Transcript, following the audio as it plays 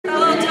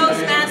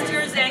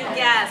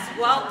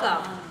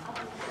welcome.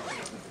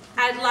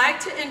 I'd like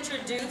to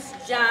introduce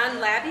John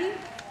Labbe.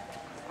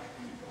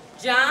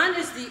 John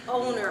is the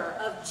owner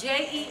of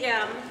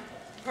JEM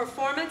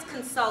Performance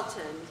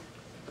Consultant,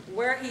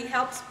 where he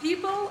helps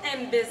people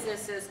and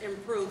businesses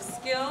improve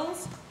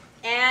skills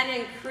and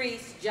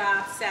increase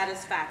job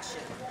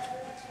satisfaction.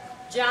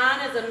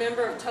 John is a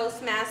member of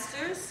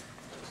Toastmasters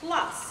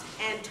Plus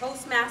and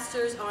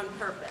Toastmasters on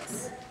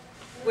Purpose,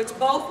 which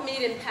both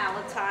meet in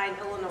Palatine,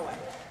 Illinois.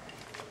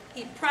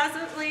 He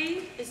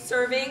presently is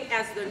serving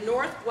as the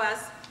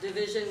Northwest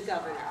Division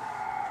Governor.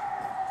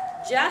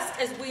 Just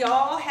as we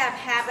all have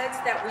habits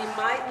that we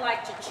might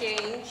like to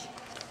change,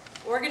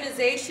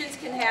 organizations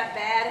can have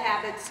bad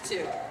habits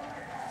too.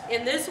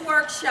 In this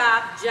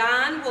workshop,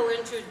 John will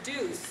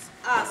introduce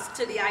us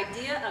to the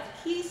idea of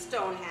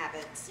Keystone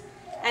habits,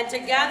 and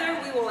together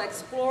we will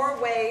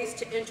explore ways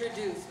to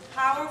introduce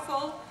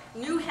powerful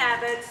new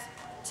habits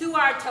to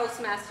our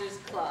Toastmasters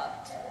Club.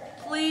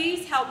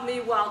 Please help me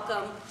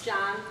welcome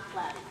John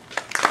Labbe.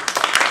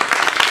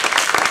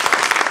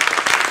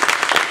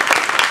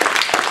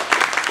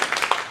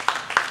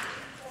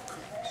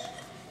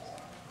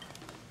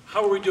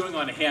 How are we doing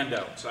on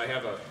handouts? I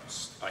have a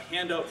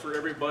handout for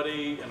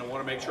everybody, and I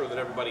want to make sure that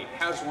everybody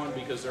has one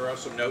because there are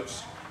some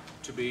notes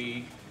to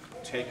be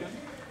taken.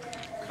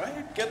 Could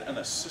I get an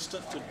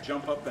assistant to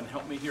jump up and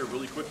help me here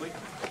really quickly?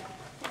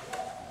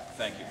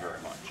 Thank you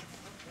very much.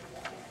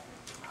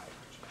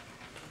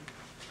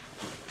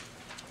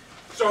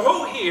 So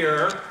who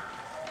here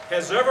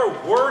has ever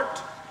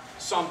worked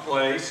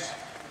someplace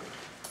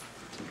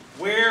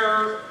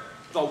where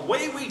the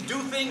way we do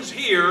things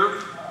here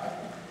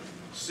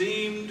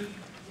seemed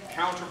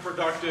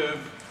counterproductive,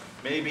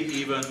 maybe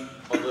even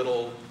a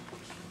little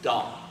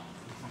dumb?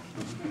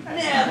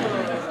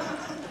 Never.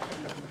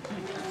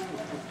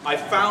 I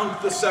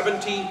found the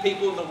 17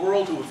 people in the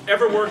world who have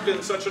ever worked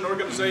in such an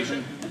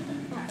organization.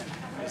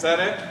 Is that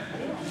it?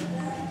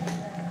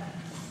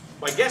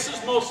 My guess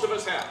is most of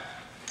us have.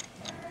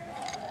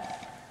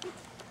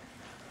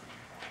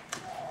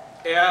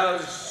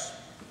 As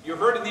you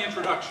heard in the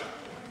introduction,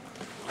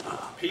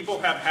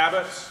 people have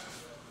habits.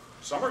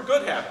 Some are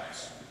good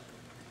habits.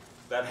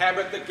 That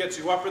habit that gets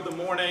you up in the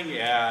morning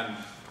and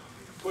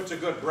puts a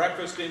good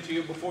breakfast into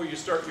you before you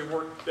start your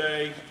work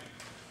day.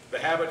 The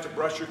habit to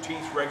brush your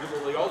teeth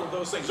regularly, all of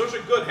those things. Those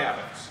are good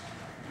habits.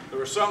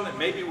 There are some that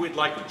maybe we'd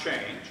like to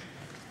change.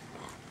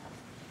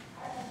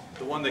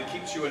 The one that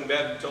keeps you in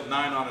bed until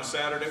 9 on a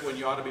Saturday when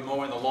you ought to be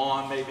mowing the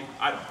lawn, maybe.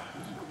 I don't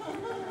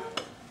know.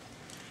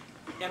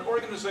 And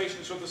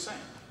organizations are the same.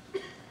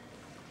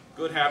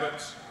 Good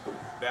habits,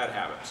 bad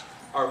habits.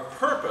 Our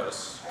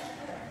purpose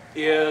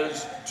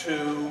is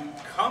to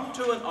come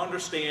to an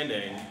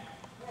understanding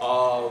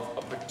of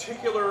a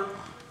particular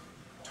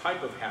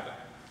type of habit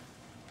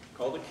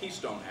called a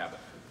Keystone habit.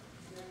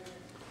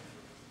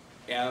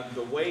 And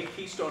the way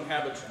Keystone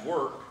habits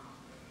work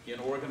in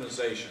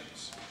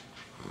organizations.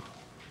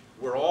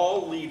 We're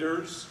all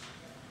leaders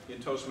in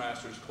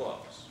Toastmasters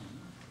clubs.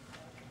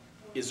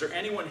 Is there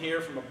anyone here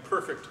from a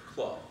perfect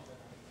club?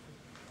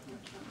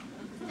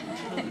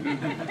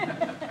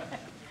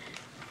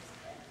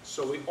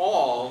 So we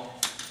all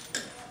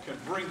can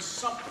bring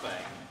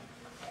something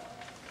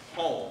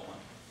home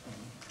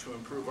to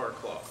improve our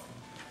club.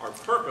 Our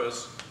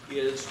purpose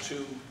is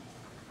to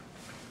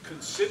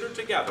consider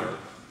together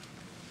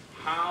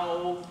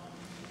how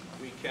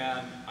we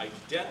can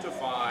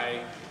identify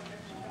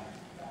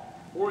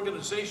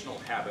organizational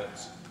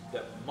habits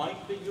that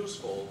might be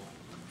useful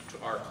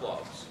to our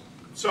clubs.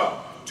 So,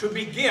 to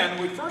begin,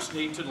 we first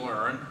need to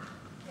learn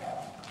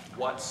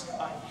what's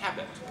a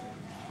habit.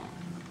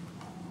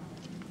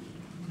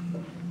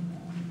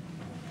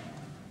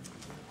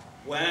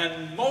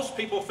 When most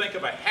people think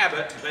of a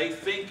habit, they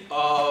think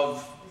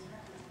of,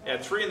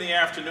 at 3 in the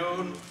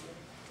afternoon,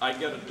 I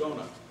get a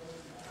donut.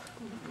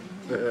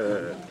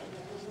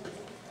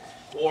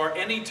 Or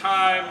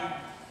anytime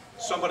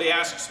somebody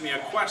asks me a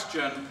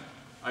question,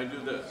 I do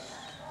this,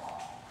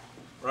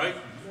 right?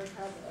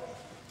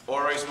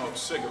 Or I smoke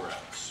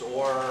cigarettes,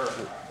 or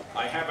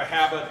I have a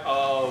habit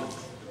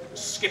of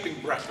skipping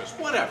breakfast,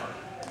 whatever.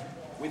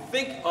 We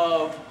think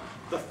of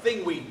the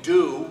thing we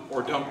do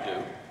or don't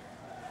do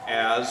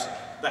as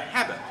the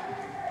habit.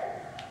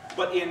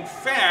 But in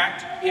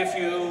fact, if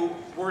you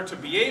were to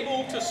be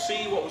able to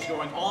see what was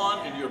going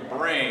on in your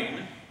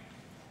brain,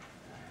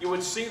 you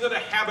would see that a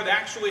habit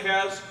actually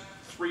has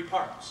 3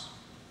 parts.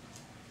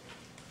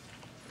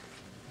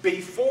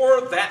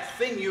 Before that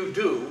thing you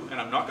do, and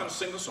I'm not going to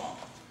sing the song,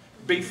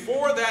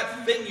 before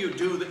that thing you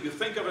do that you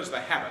think of as the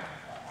habit,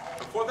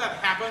 before that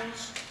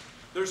happens,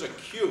 there's a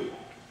cue.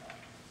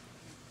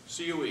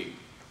 C-U-E.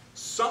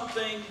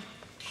 Something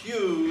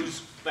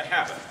cues the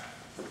habit.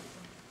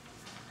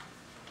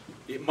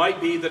 It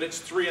might be that it's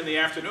 3 in the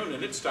afternoon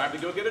and it's time to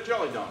go get a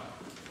jelly donut.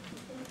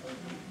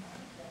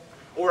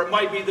 Or it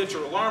might be that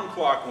your alarm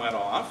clock went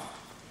off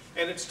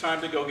and it's time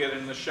to go get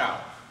in the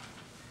shower.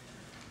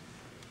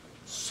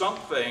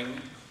 Something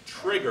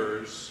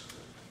triggers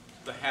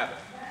the habit.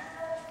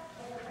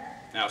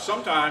 Now,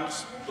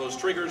 sometimes those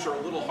triggers are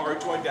a little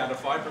hard to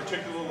identify,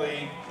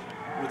 particularly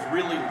with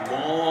really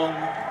long,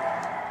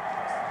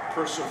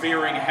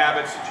 persevering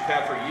habits that you've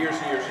had for years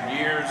and years and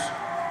years.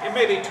 It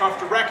may be tough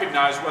to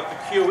recognize what the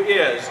cue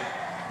is,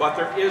 but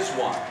there is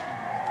one.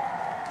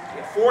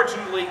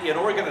 Fortunately, in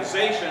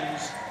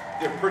organizations,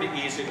 they're pretty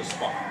easy to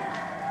spot.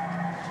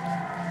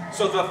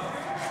 So the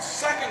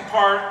second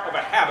part of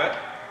a habit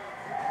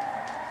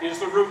is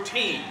the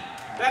routine.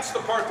 That's the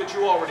part that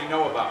you already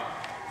know about.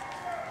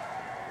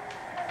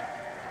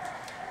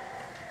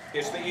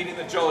 It's the eating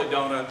the jelly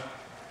donut,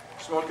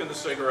 smoking the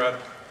cigarette,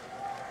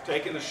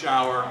 taking the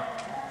shower.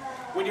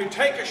 When you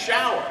take a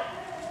shower,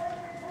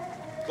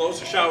 close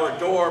the shower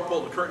door,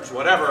 pull the curtains,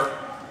 whatever,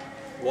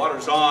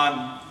 water's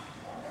on.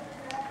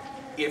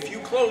 If you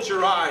close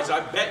your eyes,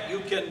 I bet you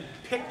can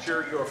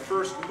picture your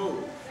first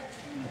move.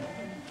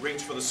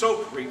 Reach for the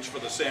soap, reach for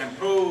the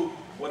shampoo,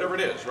 whatever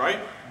it is, right?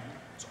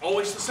 It's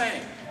always the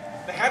same.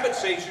 The habit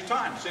saves you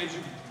time, saves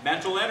you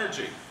mental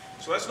energy.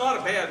 So that's not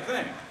a bad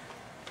thing.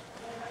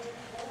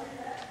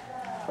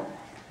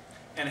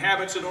 And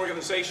habits in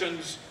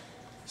organizations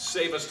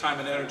save us time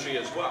and energy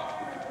as well.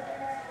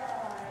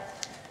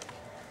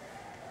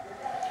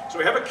 So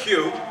we have a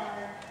cue,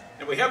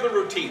 and we have the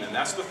routine, and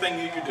that's the thing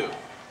that you do.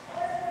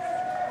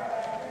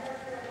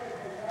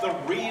 The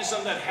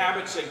reason that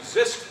habits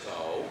exist,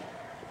 though,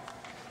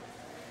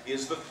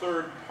 is the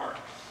third part,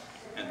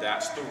 and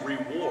that's the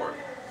reward.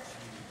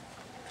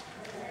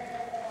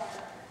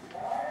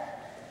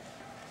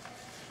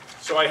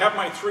 So I have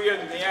my 3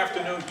 in the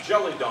afternoon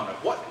jelly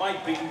donut. What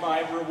might be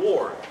my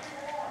reward?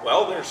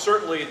 Well, there's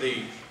certainly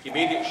the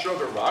immediate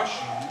sugar rush.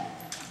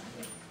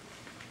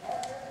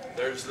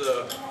 There's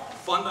the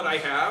fun that I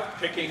have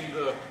picking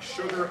the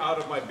sugar out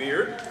of my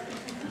beard.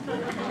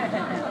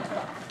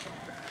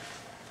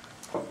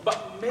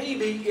 But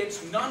maybe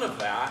it's none of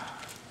that.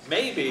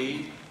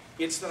 Maybe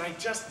it's that I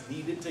just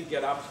needed to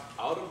get up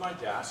out of my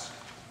desk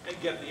and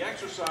get the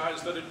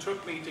exercise that it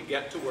took me to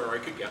get to where I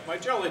could get my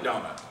jelly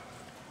donut.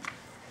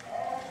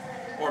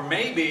 Or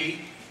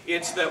maybe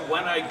it's that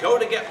when I go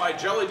to get my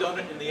jelly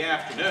donut in the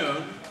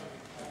afternoon,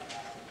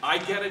 I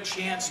get a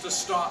chance to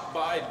stop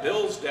by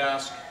Bill's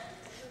desk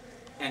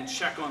and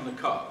check on the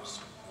Cubs.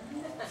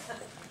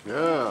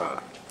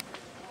 Yeah.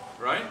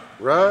 Right?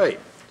 Right.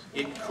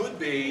 It could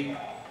be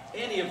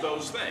any of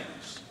those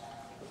things.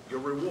 Your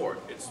reward.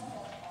 It's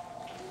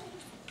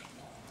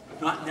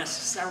not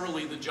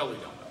necessarily the jelly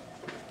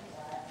donut.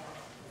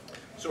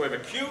 So we have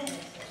a cue,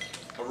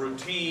 a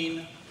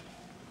routine,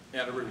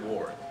 and a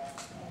reward.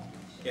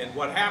 And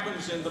what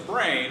happens in the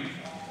brain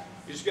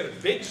is you get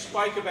a big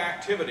spike of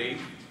activity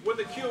when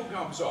the cue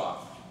comes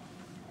off.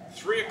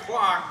 3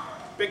 o'clock,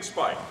 big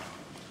spike.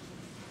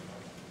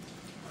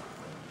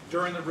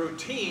 During the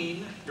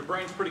routine, your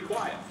brain's pretty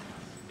quiet.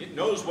 It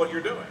knows what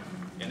you're doing,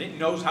 and it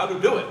knows how to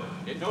do it.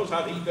 It knows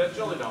how to eat that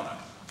jelly donut.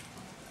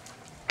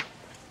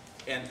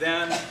 And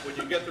then, when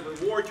you get the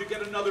reward, you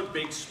get another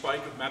big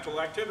spike of mental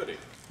activity.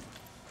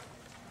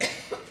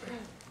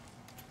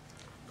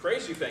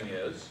 Crazy thing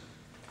is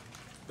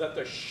that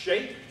the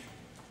shape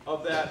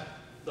of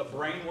the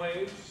brain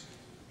waves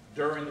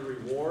during the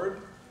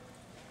reward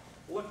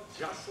look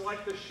just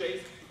like the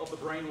shape of the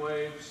brain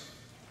waves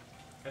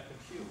at the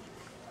cue,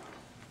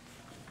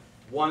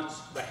 once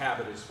the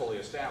habit is fully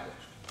established.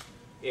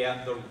 And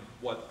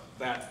what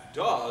that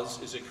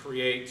does is it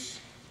creates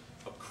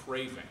a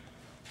craving.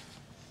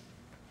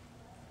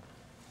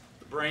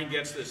 The brain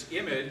gets this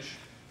image,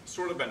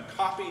 sort of been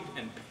copied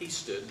and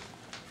pasted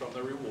from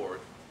the reward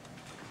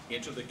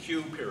into the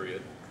cue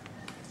period.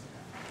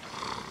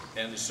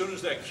 And as soon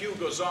as that cue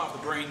goes off, the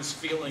brain's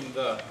feeling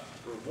the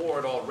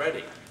reward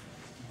already.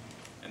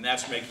 And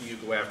that's making you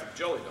go after the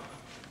jelly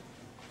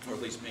donut. Or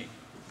at least me.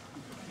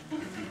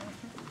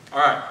 All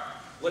right,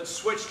 let's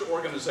switch to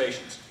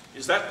organizations.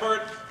 Is that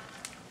part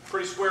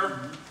pretty square?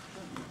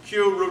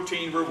 Cue,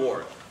 routine,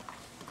 reward.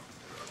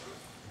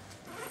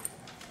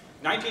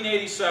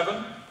 1987,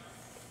 a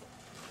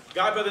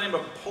guy by the name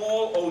of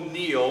Paul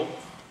O'Neill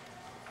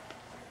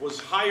was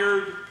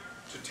hired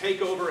to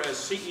take over as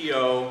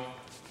CEO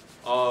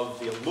of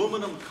the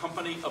Aluminum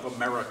Company of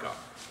America.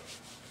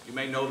 You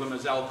may know them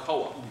as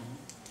Alcoa.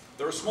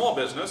 They're a small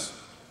business.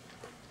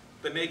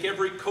 They make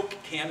every Coke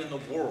can in the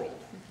world.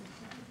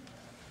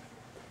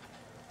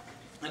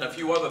 And a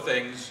few other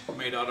things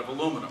made out of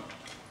aluminum.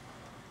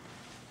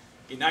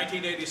 In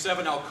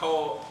 1987,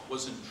 Alcoa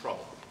was in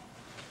trouble.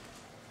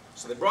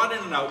 So they brought in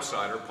an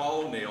outsider,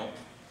 Paul O'Neill,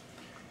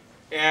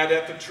 and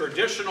at the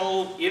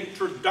traditional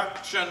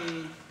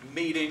introduction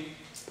meeting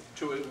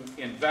to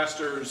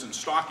investors and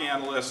stock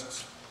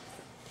analysts,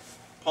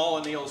 Paul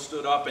O'Neill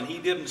stood up and he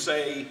didn't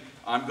say,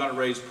 I'm going to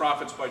raise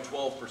profits by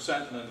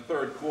 12% in the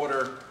third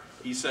quarter.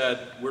 He said,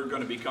 we're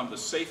going to become the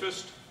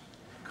safest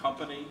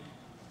company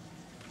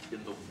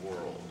in the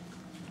world.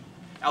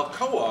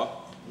 Alcoa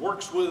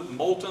works with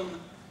molten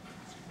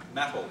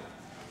metal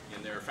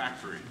in their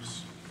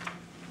factories.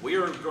 We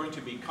are going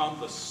to become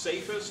the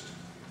safest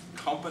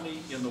company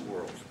in the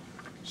world.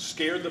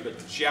 Scared the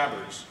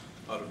bejabbers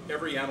out of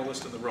every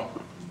analyst in the room.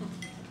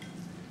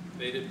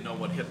 They didn't know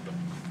what hit them.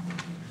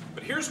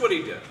 But here's what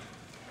he did.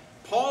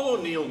 Paul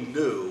O'Neill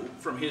knew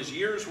from his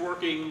years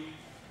working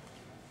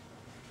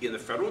in the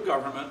federal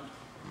government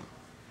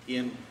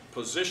in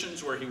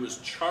positions where he was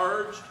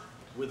charged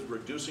with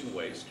reducing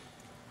waste.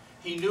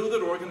 He knew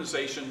that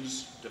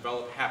organizations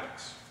develop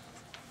habits.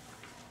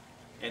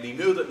 And he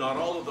knew that not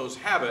all of those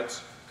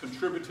habits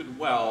contributed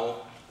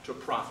well to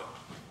profit.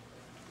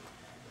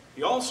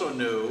 He also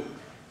knew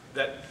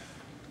that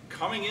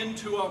coming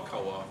into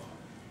Alcoa,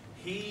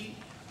 he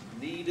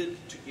needed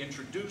to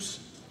introduce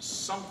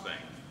something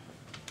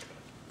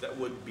that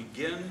would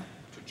begin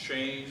to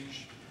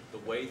change the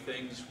way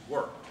things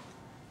worked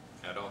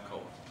at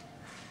Alcoa.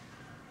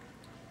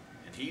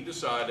 And he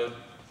decided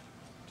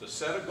to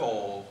set a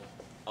goal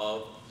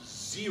of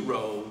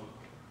 0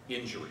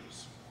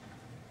 injuries.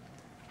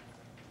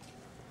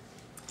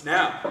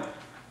 Now,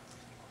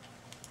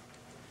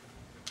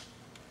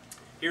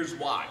 here's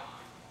why.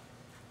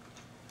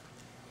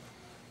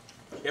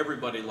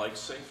 Everybody likes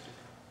safety.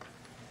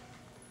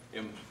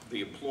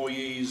 The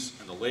employees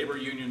and the labor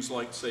unions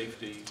like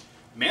safety.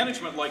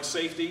 Management likes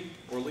safety,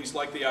 or at least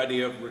like the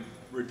idea of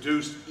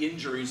reduced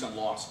injuries and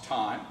lost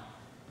time,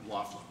 and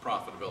lost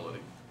profitability.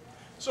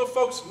 So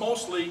folks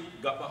mostly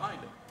got behind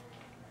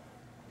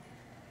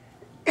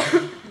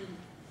it.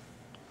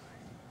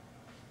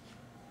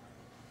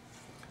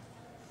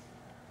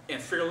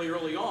 And fairly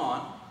early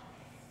on,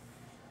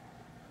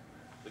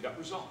 they got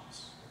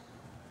results.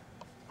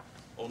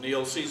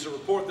 O'Neill sees a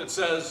report that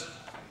says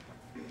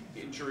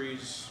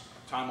injuries,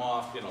 time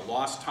off,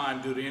 lost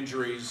time due to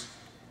injuries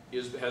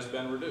has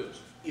been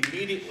reduced.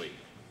 Immediately,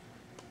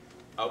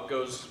 out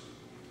goes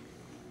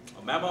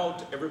a memo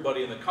to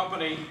everybody in the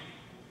company.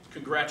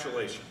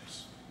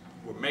 Congratulations,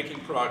 we're making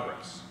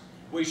progress.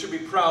 We should be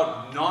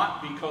proud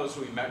not because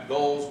we met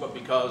goals, but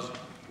because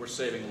we're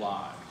saving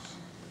lives.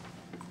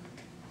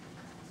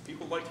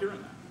 People liked hearing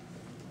that.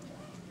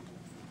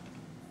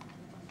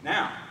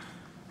 Now,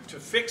 to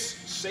fix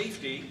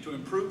safety, to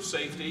improve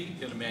safety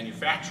in a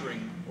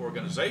manufacturing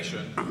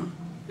organization,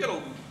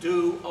 it'll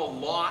do a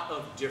lot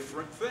of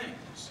different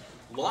things.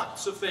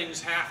 Lots of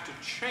things have to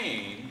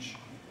change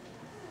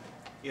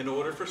in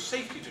order for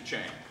safety to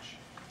change.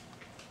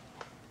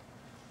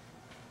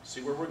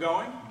 See where we're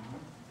going?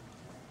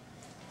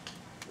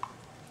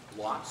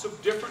 Lots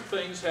of different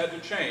things had to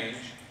change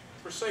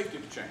for safety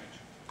to change.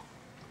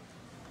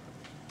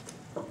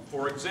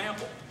 For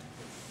example,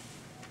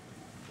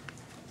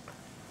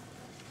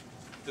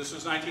 this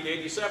was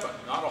 1987,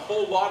 not a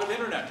whole lot of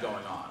internet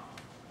going on,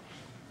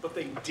 but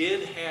they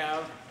did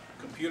have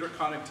computer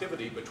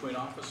connectivity between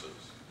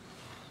offices.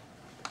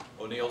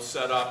 O'Neill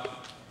set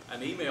up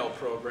an email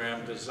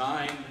program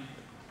designed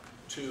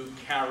to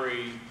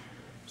carry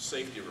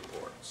safety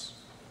reports.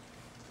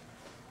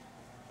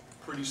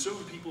 Pretty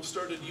soon people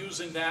started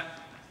using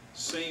that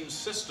same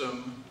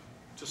system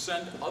to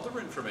send other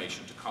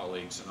information to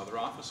colleagues in other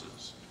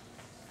offices.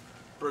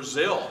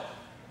 Brazil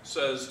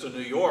says to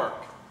New York,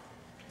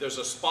 there's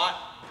a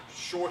spot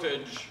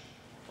shortage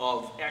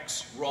of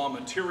X raw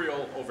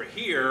material over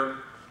here,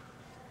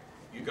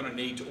 you're going to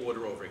need to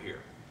order over here.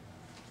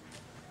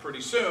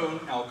 Pretty soon,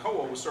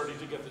 Alcoa was starting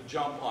to get the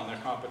jump on their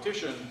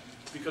competition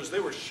because they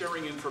were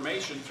sharing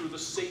information through the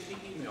safety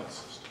email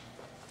system.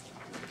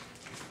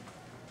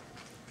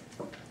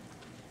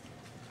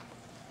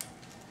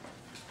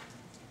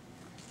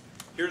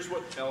 Here's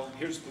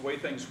the way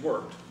things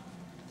worked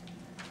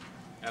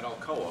at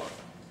Alcoa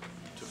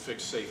to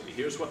fix safety.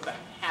 Here's what the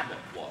habit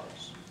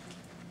was.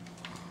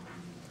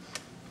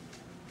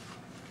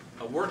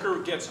 A worker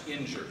gets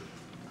injured.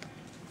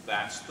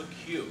 That's the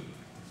cue.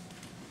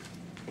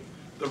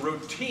 The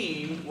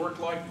routine worked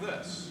like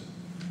this.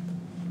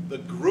 The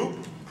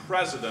group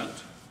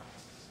president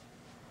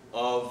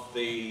of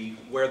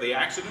where the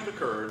accident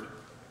occurred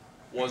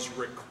was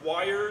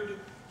required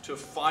to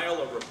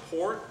file a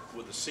report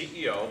with the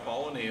CEO,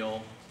 Paul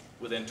O'Neill,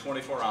 within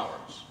 24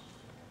 hours.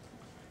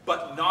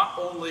 But not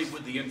only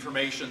with the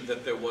information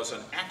that there was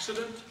an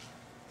accident,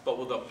 but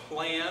with a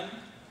plan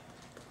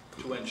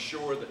to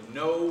ensure that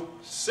no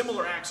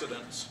similar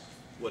accidents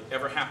would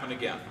ever happen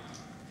again.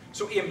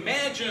 So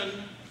imagine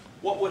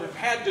what would have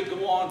had to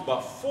go on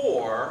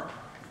before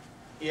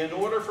in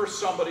order for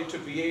somebody to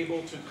be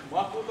able to come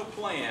up with a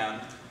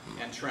plan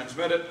and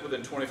transmit it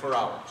within 24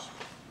 hours.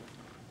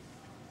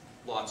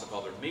 Lots of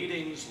other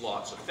meetings,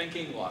 lots of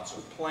thinking, lots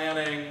of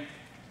planning.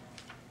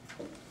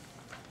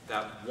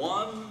 That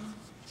one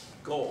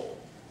goal,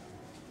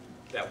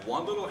 that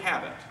one little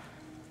habit,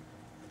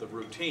 the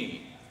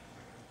routine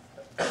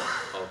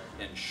of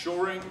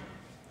ensuring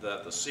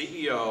that the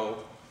CEO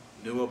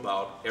knew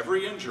about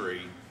every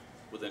injury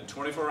within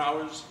 24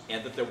 hours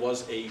and that there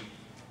was a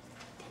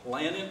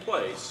plan in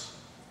place,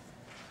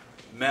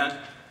 meant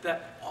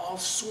that all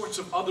sorts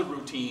of other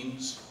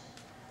routines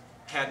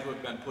had to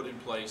have been put in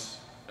place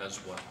as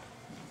well.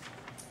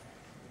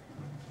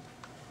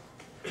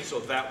 So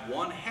that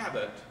one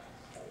habit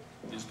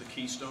is the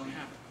Keystone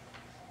habit.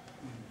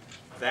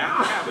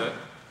 That habit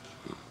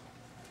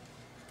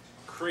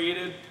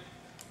created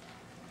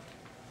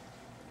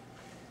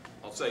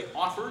a I'll say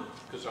offered,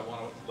 because I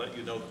want to let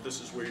you know that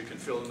this is where you can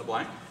fill in the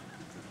blank.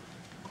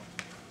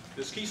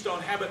 This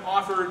Keystone habit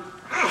offered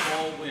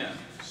small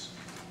wins.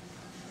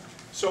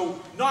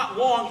 So not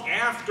long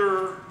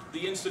after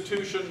the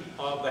institution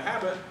of the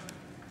habit,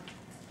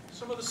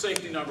 some of the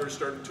safety numbers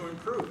started to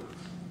improve.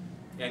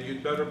 And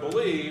you'd better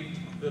believe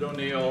that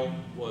O'Neill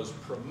was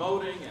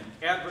promoting and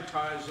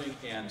advertising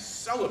and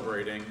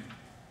celebrating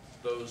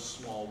those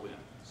small wins.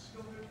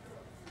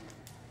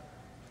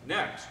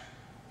 Next,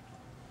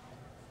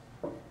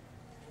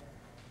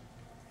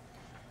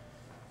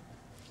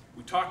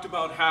 we talked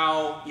about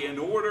how in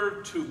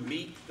order to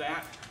meet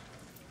that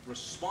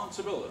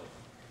responsibility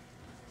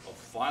of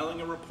filing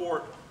a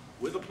report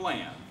with a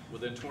plan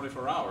within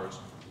 24 hours,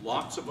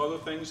 lots of other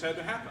things had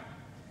to happen.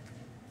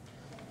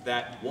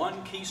 That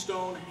one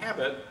Keystone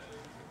habit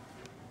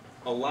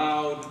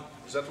allowed,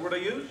 is that the word I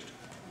used?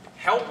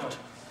 Helped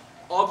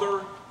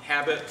other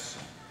habits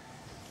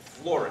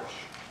flourish.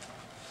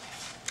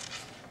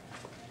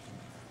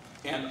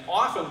 And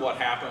often what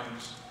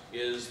happens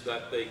is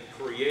that they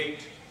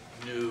create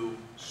new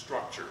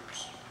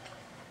structures,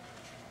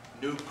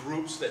 new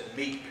groups that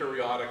meet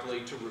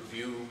periodically to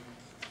review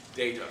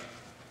data.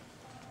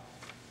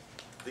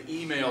 The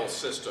email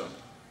system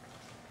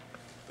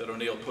that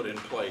O'Neill put in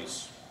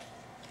place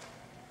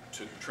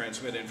to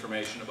transmit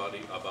information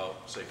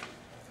about safety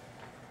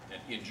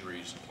and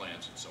injuries and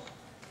plans and so on.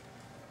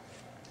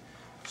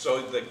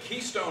 So the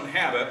Keystone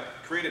habit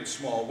created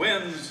small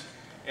wins,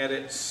 and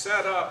it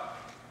set up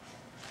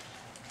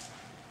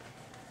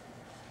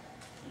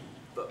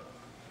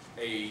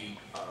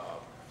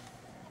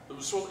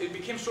it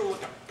became sort of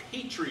like a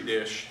petri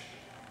dish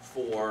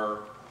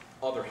for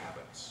other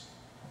habits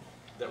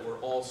that were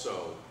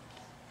also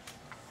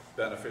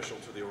beneficial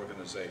to the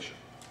organization.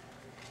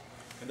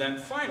 And then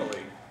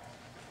finally,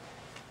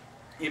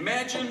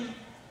 imagine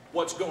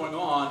what's going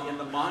on in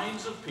the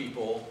minds of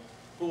people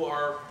who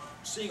are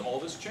seeing all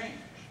this change.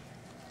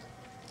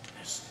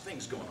 There's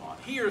things going on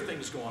here,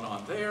 things going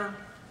on there.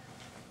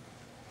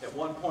 At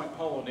one point,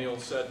 Paul O'Neill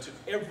said to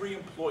every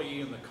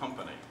employee in the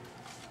company,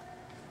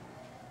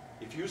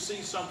 if you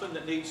see something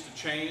that needs to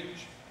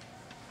change,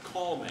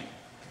 call me.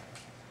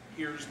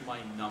 Here's my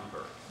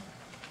number.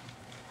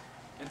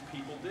 And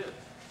people did.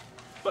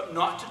 But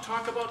not to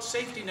talk about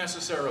safety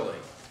necessarily,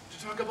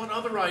 to talk about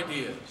other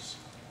ideas.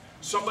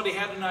 Somebody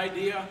had an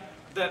idea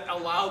that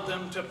allowed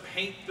them to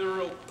paint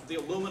the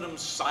aluminum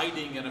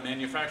siding in a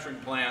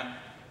manufacturing plant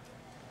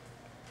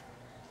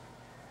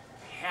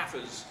half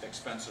as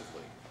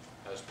expensively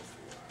as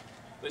before.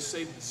 They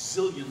saved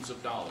zillions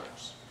of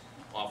dollars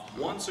off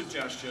one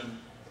suggestion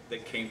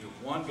that came to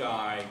one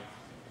guy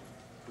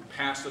who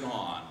passed it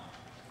on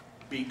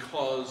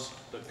because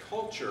the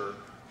culture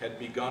had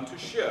begun to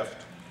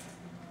shift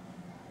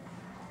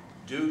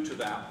due to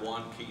that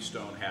one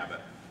Keystone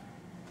habit.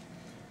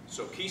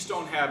 So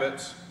Keystone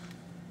habits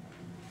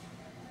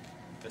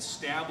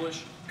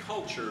establish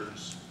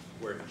cultures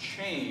where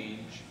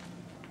change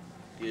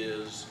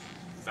is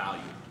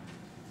valued.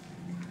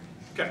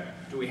 Okay,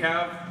 do we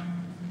have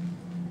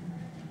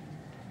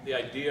the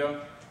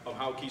idea of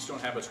how Keystone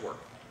habits work?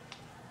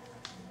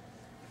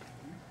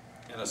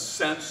 And a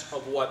sense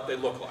of what they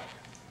look like.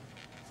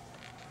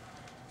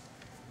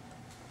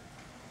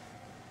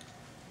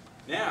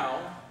 Now,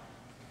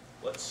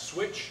 let's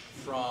switch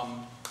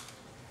from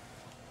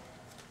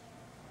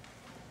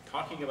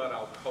talking about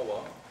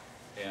Alcoa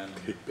and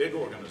big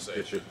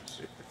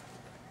organizations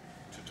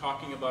to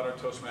talking about our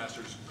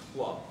Toastmasters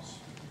clubs.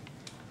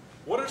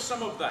 What are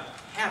some of the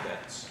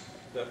habits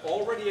that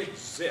already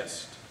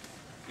exist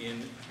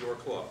in your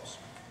clubs?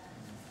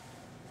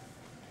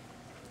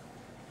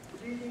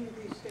 Reading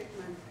the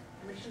statement,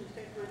 mission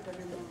statement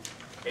every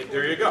month. Hey,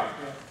 there you go.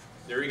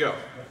 There you go.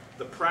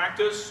 The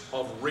practice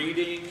of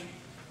reading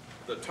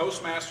the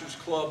Toastmasters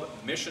Club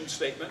mission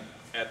statement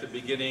at the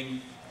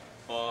beginning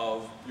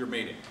of your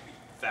meeting.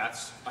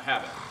 That's a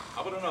habit.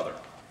 How about another?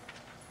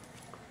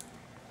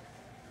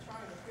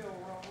 Trying to fill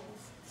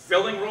roles.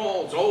 Filling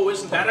roles. Oh,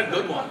 isn't that a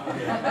good one?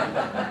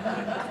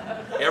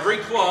 Every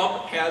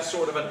club has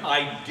sort of an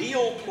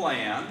ideal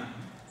plan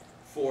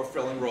for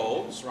filling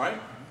roles, right?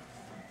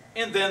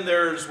 And then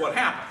there's what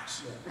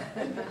happens.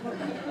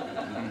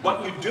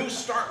 But you do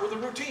start with a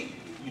routine.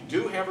 You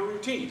do have a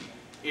routine.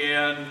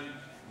 In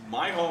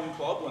my home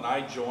club, when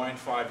I joined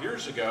 5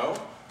 years ago,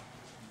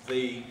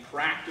 the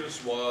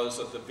practice was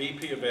that the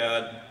VP of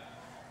Ed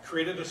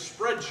created a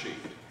spreadsheet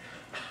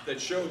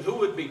that showed who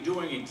would be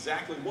doing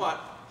exactly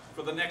what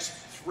for the next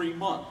 3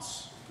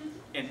 months.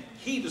 And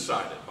he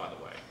decided, by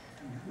the way,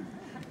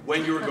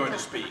 when you were going to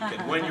speak,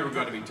 and when you were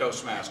going to be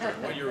Toastmaster,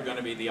 and when you were going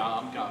to be the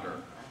counter.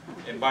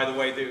 And by the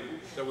way,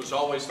 there was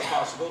always the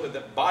possibility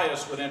that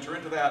bias would enter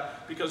into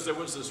that, because there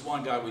was this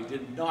one guy we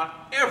did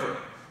not ever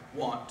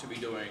want to be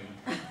doing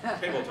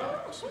table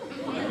topics.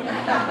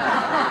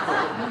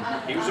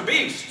 He was a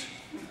beast.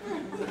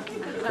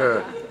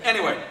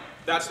 Anyway,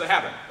 that's the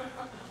habit.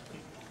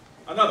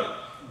 Another.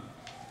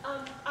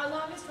 Our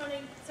longest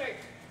running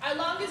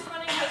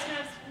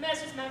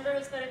Toastmasters member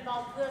has been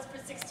involved with us for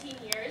 16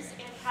 years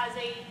and has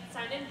a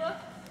sign-in book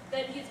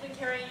that he's been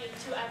carrying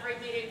to every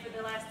meeting for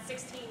the last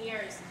 16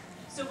 years.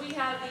 So we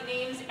have the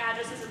names,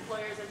 addresses,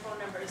 employers, and phone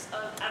numbers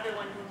of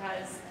everyone who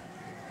has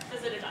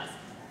visited us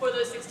for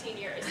those 16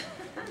 years.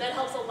 That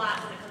helps a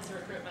lot when it comes to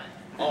recruitment.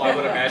 Oh, I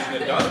would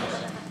imagine it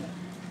does.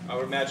 I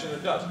would imagine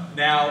it does.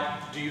 Now,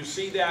 do you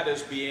see that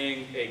as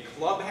being a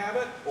club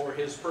habit or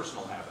his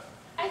personal habit?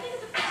 I think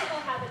it's a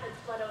personal habit that's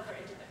bled over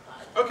into the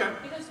club. Okay.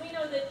 Because we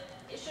know that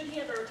should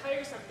he ever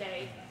retire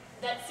someday,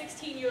 that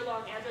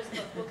 16-year-long address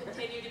book will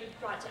continue to be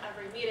brought to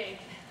every meeting.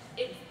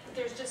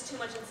 There's just too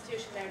much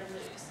institution there to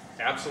lose.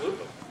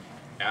 Absolutely.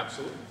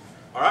 Absolutely.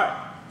 All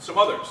right. Some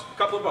others, a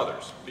couple of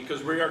others,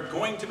 because we are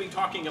going to be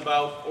talking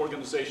about we're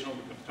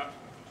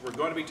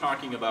going to be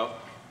talking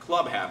about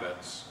club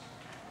habits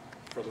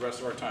for the rest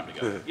of our time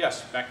together.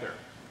 Yes, back there.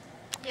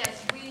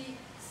 Yes, we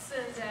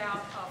send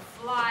out a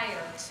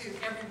flyer to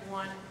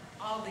everyone,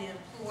 all the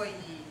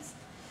employees,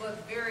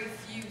 but very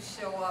few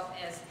show up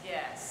as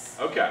guests.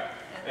 Okay.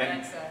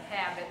 And that's a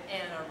habit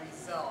and a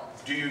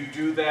result. Do you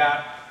do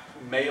that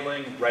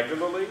mailing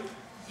regularly?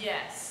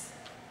 Yes.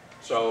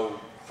 So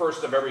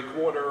first of every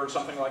quarter or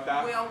something like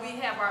that? Well, we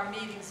have our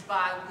meetings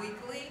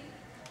bi-weekly,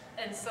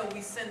 and so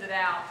we send it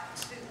out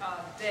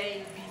a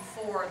day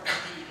before the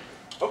meeting.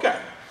 Okay.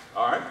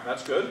 All right.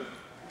 That's good.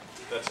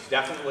 That's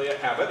definitely a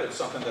habit. It's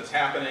something that's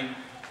happening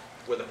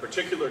with a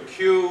particular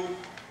cue,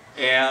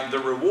 and the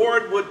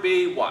reward would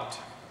be what?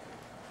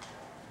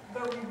 The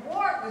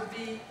reward would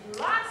be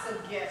lots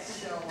of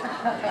guests show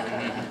up.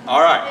 All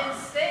right.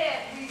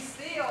 Instead, we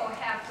still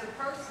have to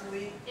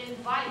personally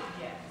invite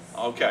guests.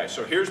 Okay,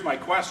 so here's my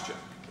question.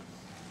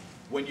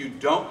 When you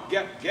don't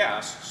get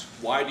guests,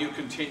 why do you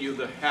continue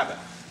the habit?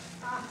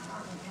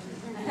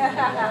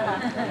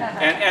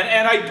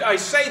 And I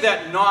say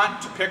that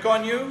not to pick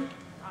on you,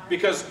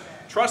 because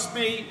trust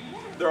me,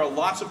 there are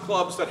lots of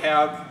clubs that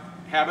have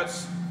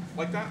habits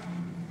like that.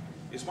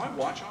 Is my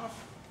watch off?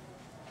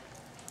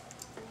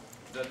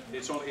 That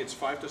it's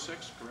 5 to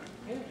 6, correct?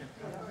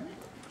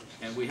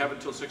 And we have it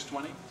until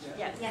 6:20?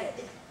 Yes.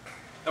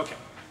 Okay.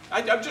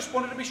 I just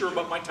wanted to be sure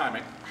about my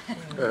timing.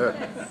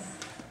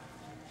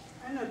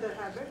 Another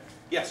habit.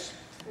 Yes.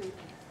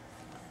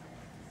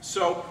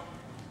 So,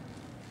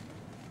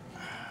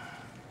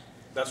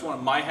 that's one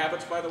of my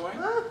habits, by the way,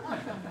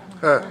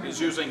 is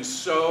using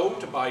so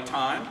to buy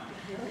time,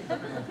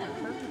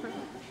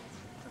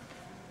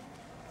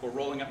 or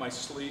rolling up my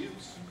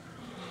sleeves.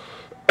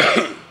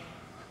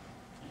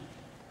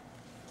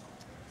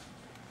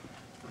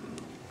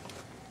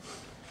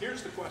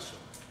 Here's the question.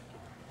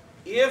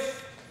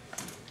 If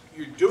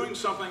you're doing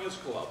something as a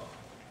club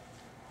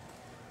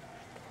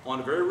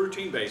on a very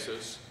routine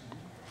basis,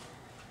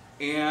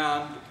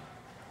 and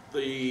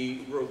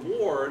the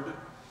reward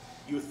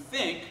you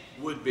think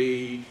would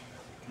be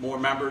more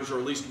members or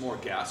at least more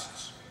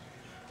guests,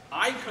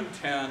 I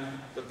contend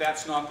that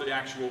that's not the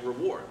actual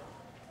reward.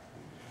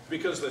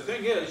 Because the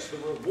thing is, the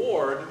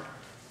reward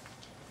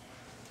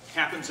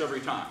happens every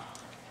time.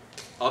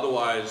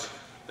 Otherwise,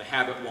 the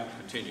habit won't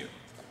continue.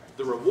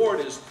 The reward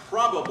is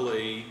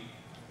probably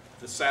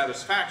the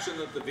satisfaction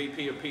that the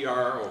VP of PR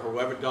or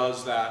whoever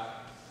does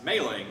that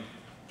mailing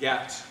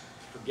gets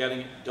for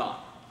getting it done.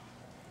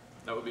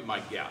 That would be my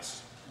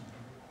guess.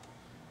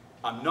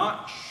 I'm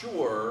not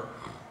sure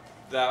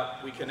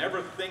that we can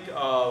ever think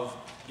of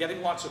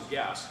getting lots of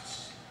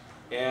guests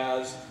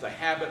as the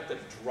habit that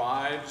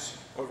drives,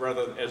 or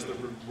rather as the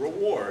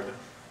reward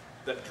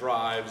that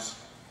drives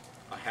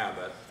a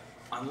habit,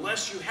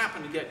 unless you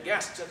happen to get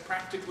guests at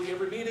practically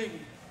every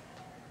meeting.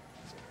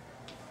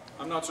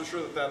 I'm not so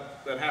sure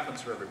that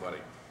happens for everybody.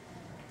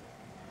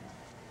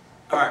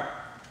 All right.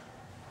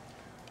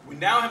 We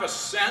now have a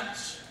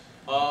sense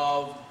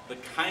of the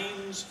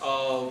kinds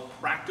of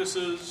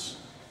practices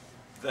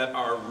that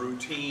are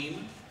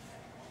routine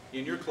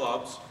in your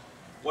clubs.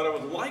 What I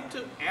would like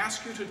to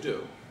ask you to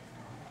do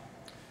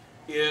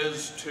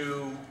is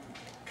to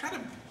kind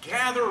of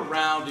gather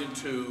around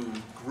into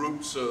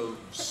groups of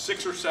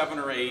 6 or 7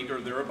 or 8 or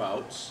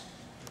thereabouts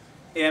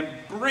and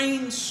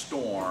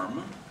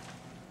brainstorm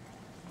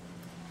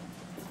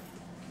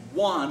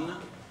one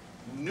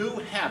new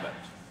habit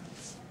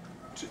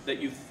that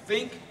you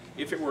think,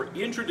 if it were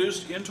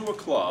introduced into a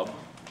club,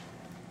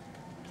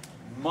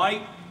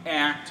 might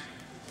act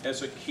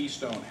as a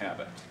keystone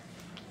habit.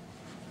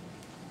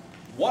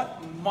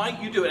 What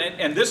might you do?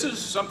 And this is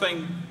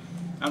something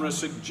I'm going to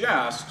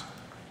suggest,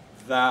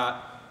 that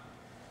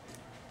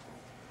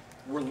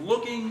we're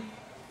looking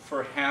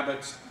for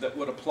habits that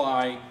would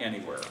apply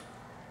anywhere,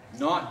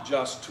 not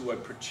just to a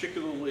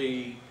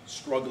particularly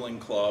struggling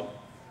club,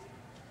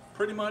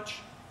 pretty much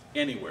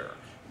anywhere.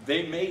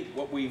 They may,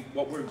 what we're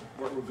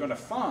going to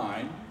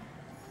find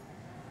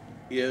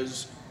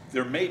is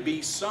there may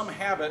be some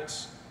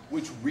habits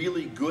which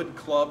really good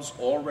clubs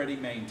already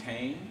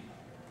maintain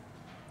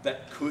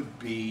that could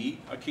be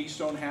a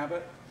keystone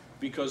habit,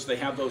 because they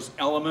have those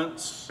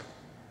elements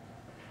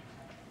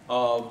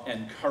of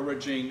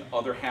encouraging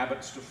other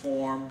habits to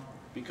form,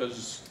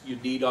 because you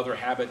need other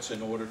habits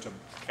in order to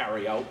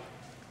carry out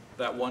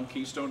that one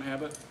keystone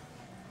habit,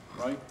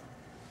 right?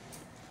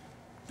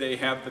 they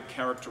have the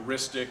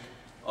characteristic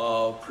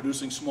of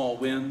producing small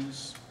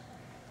wins.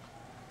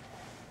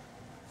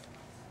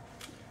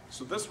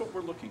 So that's what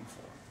we're looking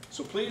for.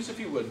 So please, if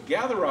you would,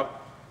 gather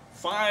up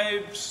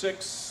 5,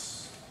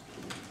 6,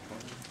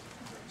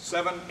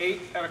 7,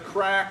 8 at a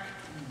crack,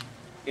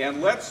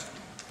 and let's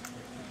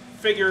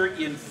figure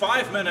in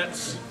 5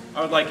 minutes,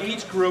 I would like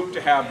each group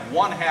to have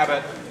one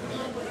habit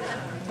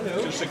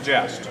to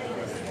suggest.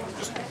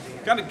 Just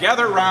kind of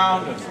gather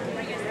around and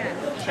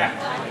chat.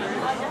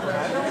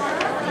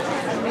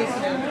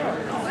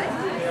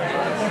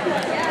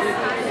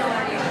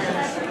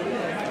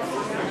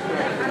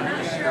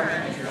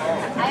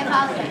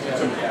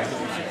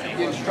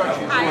 The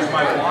instructions for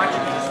my watch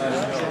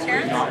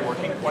is not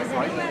working quite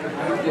right.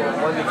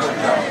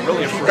 I'm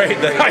really afraid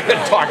that I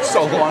had talked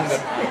so long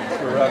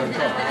that we're out of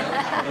trouble.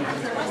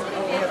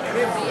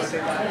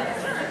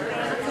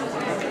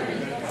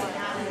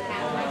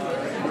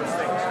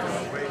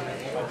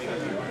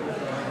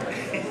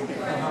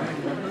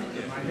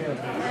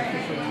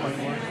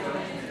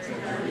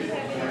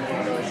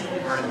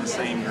 We're in the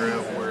same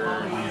group.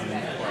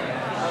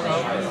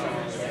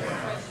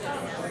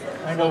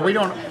 Well, we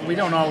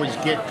don't always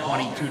get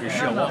 22 to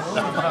show up.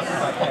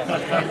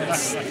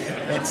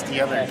 That's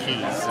the other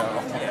key. So.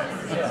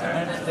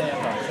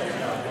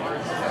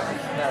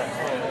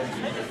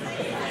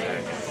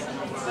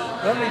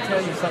 Let me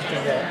tell you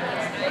something that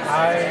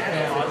I'm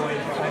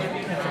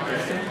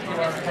introducing to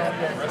our club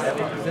that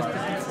never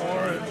existed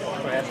before,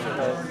 perhaps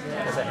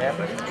as a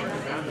habit.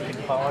 You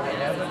can call it a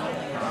habit.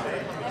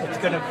 It's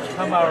going to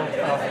come out of a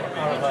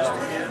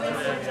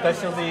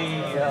specialty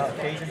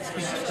occasion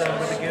speech that I'm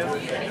going to give.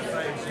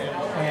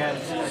 And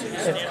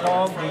it's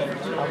called the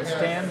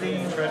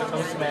Outstanding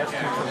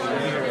Toastmasters of the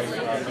Year.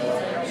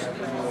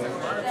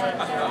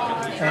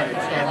 And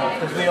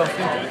because we don't do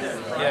that.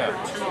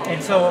 Yeah.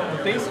 And so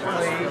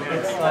basically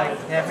it's like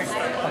having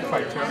a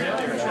criteria.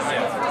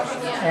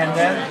 Yeah. And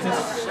then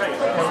just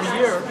every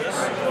year,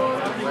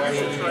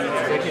 the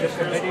executive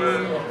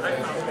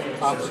committee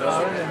talks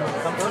about it and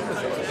comes up with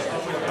it.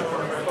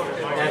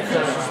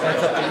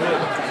 That's up to you.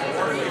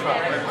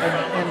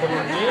 And the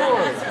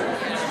reward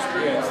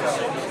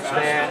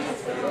that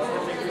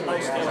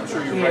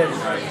is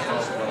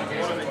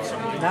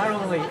not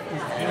only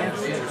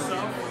enhances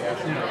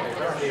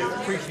the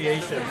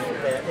appreciation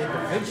that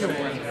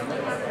individually,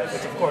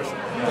 which of course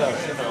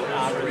does,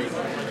 honoring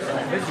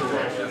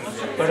individuals,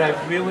 but I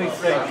really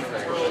think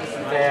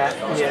that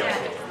it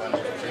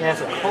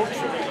has a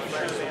culture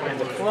in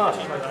the club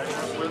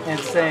and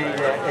saying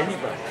that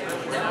anybody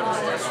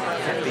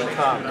can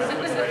become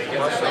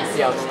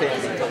the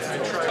outstanding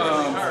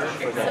toastmaster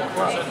for that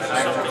club.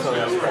 So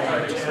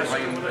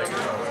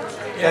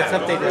that's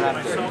something that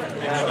I'm doing.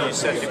 And when you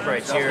set the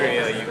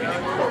criteria, you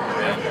can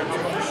incorporate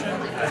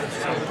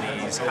some of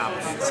these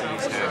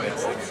competencies,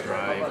 habits that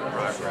drive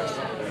progress.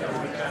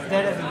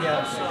 That is,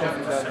 yeah.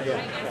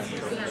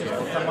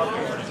 Come up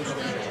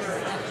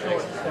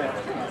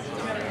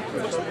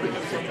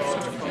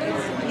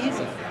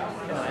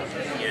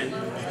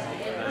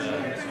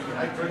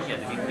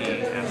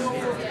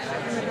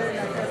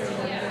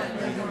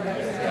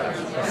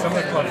some of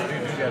the clubs do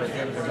that at the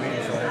end of the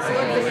meeting, so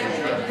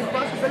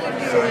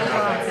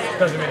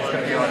doesn't mean it's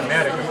going to be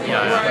automatic.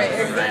 Right,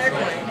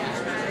 exactly.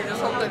 You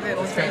just hope that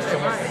it'll change their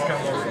mind.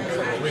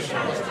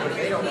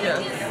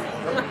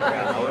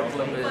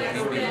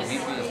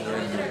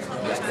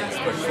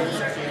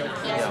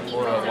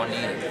 For one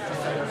year.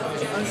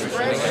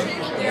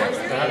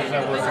 How does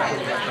that work? I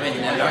mean,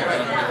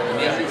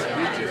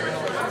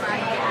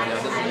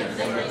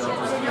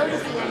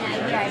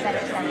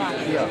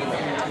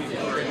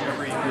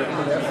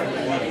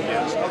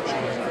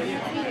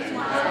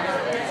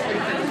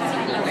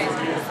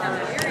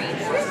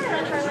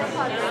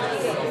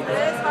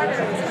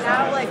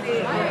 now, like,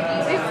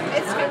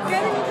 it's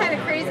getting kind of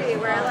crazy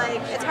where,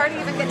 like, it's hard to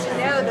even get to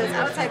know those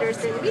outsiders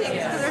during the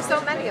meetings because there's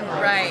so many of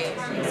them. Right,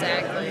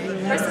 exactly.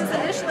 Versus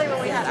initially when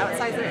we had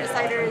outsiders,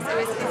 it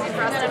was easy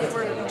for us to be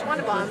worried each one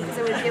of them because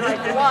it would be like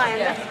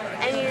one,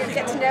 and you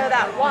get to know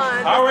that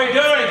one. How are we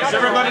doing? Is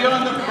everybody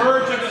on the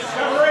verge of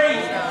discovery?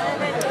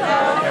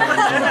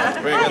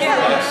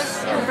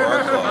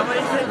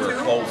 We're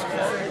close. I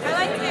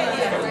like the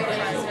idea.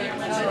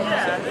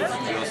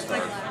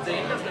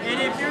 And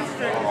if you're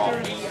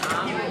structured, you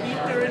eat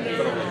during the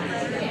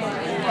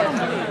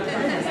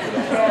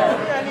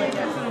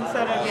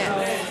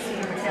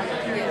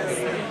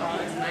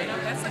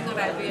That's a good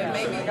idea.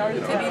 Maybe you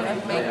could even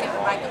make it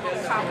like a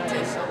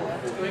competition.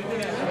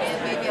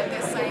 And maybe at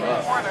this same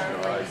quarter, the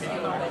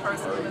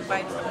person who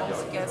invited the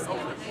most guests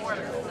over the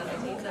quarter,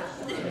 he could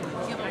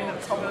give them a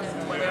total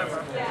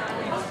whatever.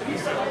 We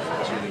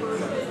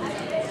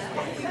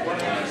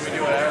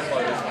do it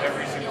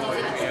every single way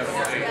we have a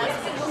day.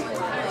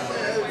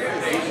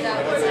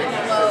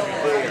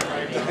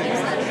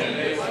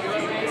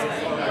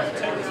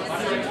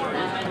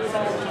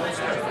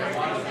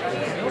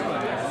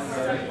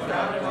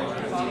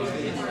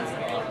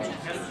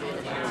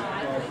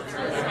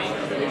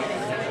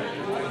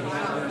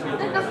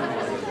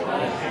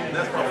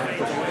 That's probably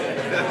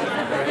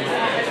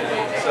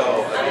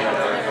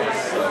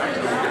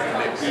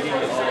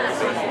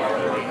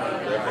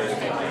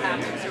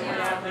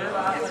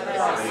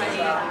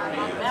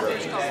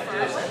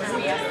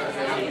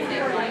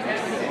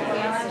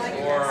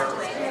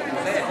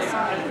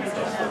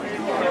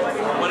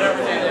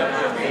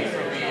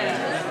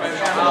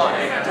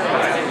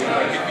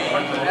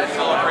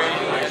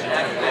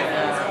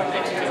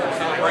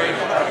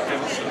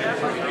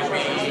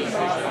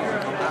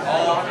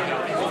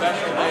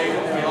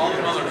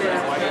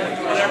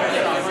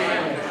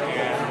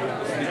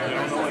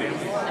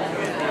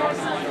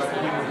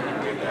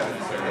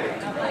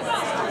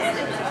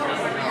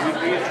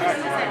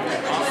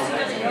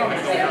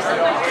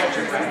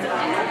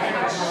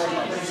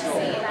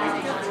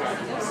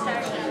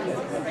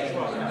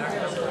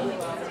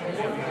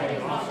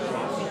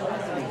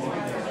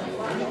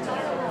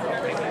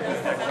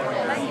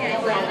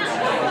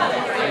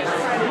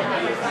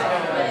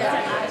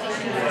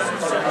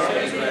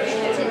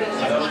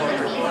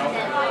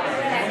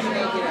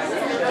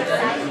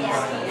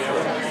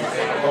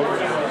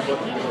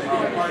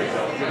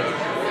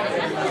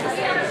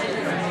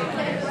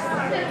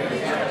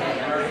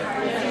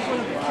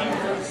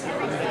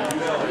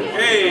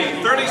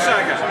Hey, 30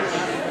 seconds.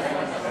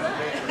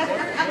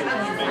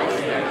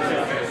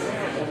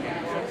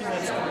 Something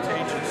that's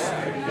contagious.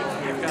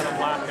 You've got a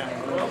lock on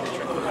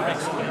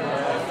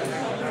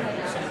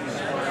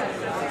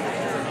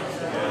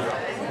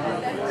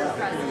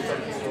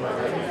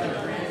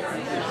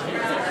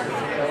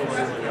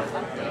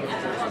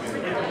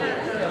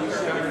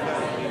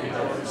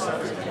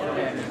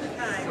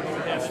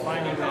That's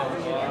finding out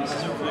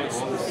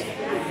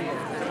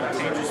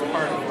contagious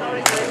part of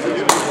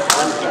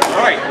All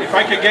right, if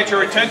I could get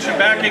your attention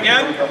back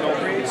again.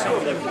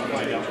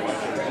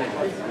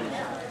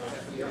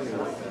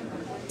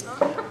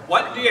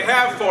 What do you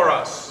have for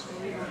us?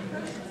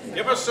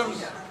 Give us some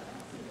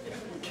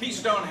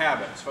Keystone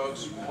habits,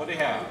 folks. What do you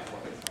have?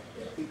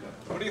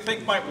 What do you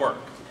think might work?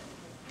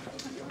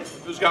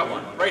 Who's got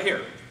one? Right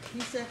here.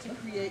 You said to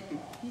create,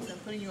 I'm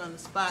putting you on the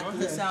spot because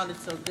it sounded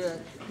so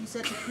good. You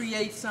said to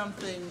create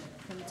something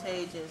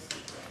contagious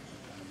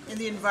in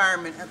the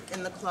environment,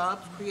 in the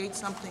club, create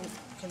something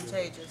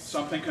contagious.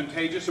 Something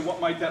contagious, and what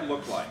might that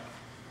look like?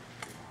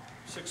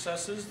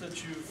 successes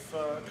that you've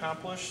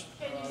accomplished.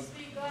 Can you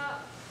speak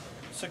up?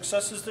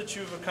 Successes that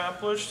you've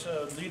accomplished,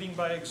 leading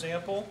by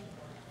example,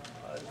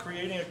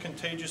 creating a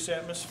contagious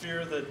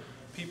atmosphere that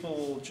people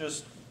will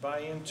just buy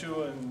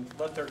into and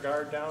let their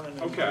guard down and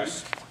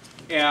embrace.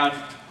 And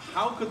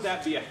how could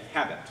that be a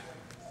habit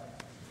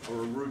or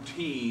a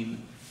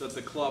routine that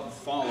the club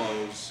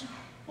follows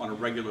on a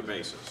regular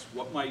basis?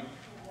 What might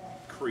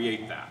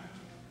create that?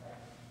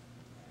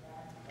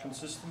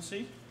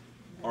 Consistency.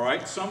 All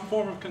right, some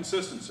form of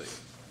consistency.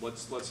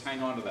 Let's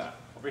hang on to that.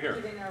 Over here.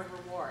 Giving a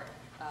reward.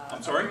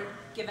 I'm sorry?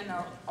 Given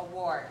an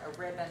award, a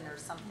ribbon or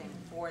something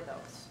for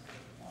those.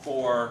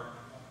 For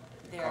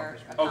Their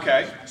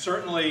okay,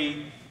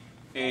 certainly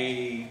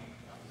a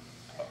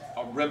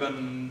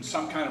ribbon,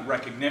 some kind of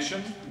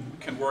recognition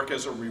can work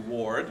as a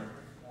reward.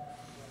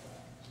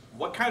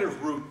 What kind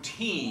of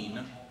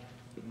routine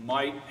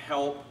might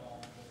help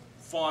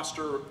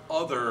foster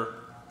other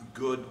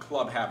good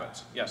club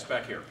habits? Yes,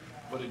 back here.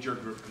 What did your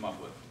group come up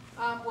with?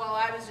 Well,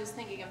 I was just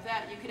thinking of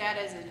that. You could add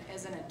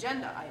as an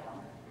agenda item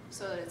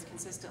so that it's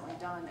consistently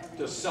done every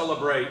To week.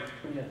 celebrate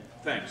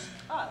things.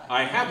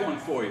 I have one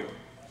for you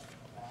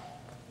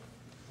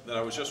that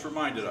I was just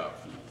reminded of.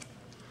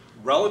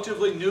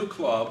 Relatively new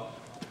club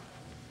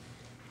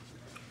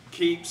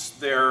keeps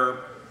their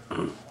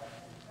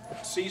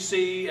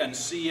CC and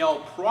CL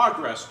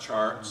progress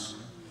charts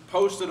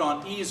posted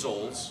on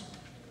easels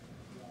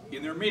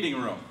in their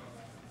meeting room.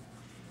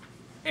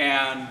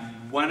 And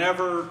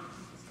whenever,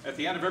 at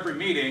the end of every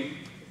meeting,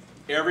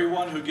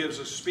 everyone who gives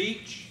a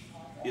speech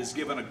is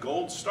given a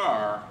gold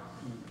star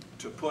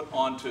to put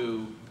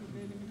onto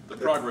the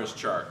progress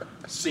chart.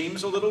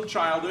 Seems a little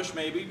childish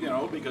maybe, you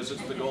know, because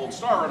it's the gold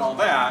star and all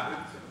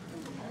that,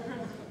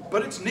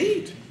 but it's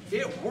neat.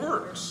 It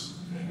works.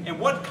 And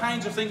what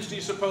kinds of things do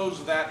you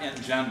suppose that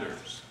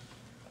engenders?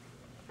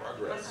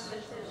 Progress.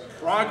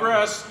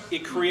 Progress,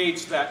 it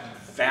creates that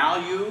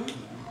value,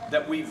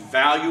 that we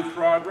value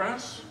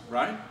progress,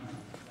 right?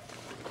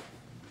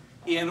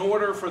 In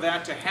order for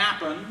that to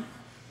happen,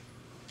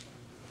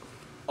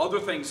 other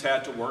things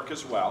had to work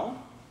as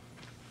well.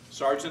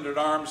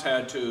 Sergeant-at-Arms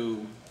had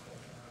to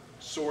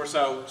source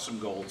out some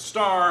gold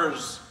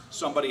stars.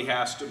 Somebody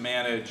has to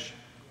manage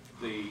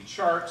the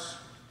charts.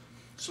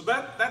 So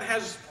that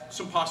has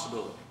some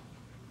possibility.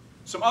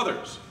 Some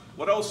others.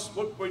 What else?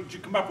 What did you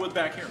come up with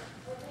back here?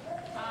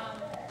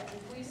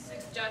 We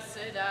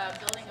suggested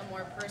building a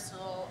more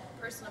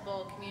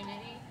personable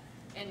community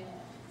and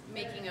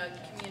making a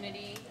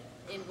community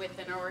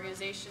within our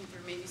organization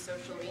through maybe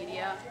social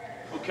media,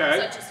 such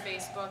as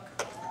Facebook.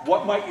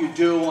 What might you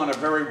do on a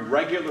very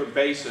regular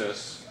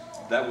basis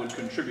that would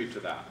contribute to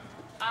that?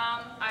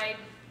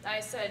 I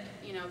said,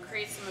 you know,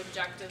 create some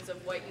objectives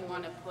of what you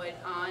want to put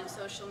on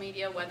social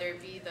media, whether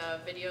it be the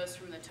videos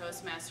from the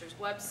Toastmasters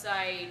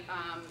website,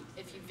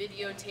 if you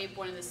videotape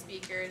one of the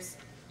speakers,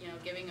 you know,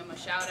 giving them a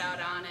shout out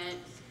on it,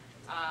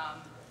 I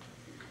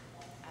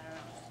don't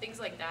know, things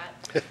like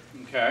that.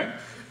 Okay.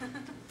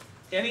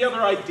 Any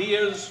other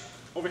ideas?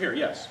 Over here,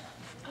 yes.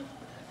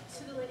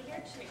 To the lady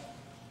here,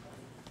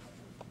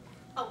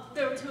 oh,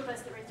 there were two of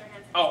us that raised our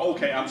hands. Oh,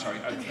 okay, I'm sorry.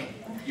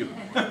 You.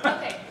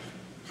 Okay.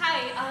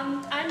 Hi,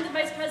 I'm the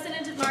Vice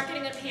President of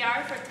Marketing and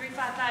PR for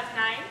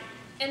 3559,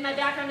 and my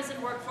background is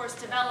in workforce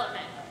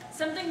development.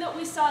 Something that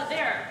we saw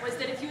there was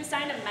that if you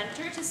assign a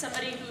mentor to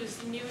somebody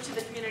who's new to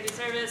the community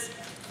service,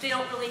 they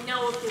don't really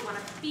know if they want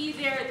to be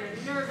there,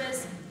 they're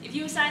nervous. If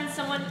you assign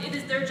someone, it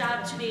is their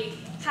job to be,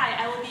 hi,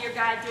 I will be your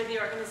guide through the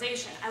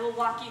organization. I will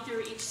walk you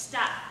through each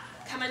step.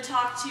 come and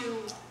talk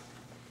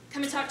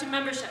to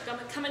membership,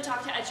 come and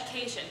talk to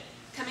education,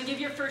 come and give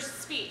your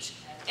first speech.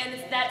 And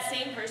it's that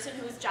same person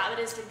whose job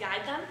it is to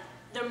guide them,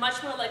 they're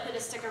much more likely to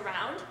stick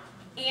around,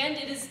 and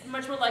it is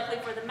much more likely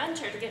for the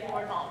mentor to get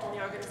more involved in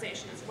the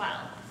organization as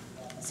well.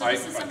 So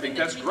this is something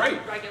that we do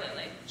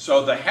regularly.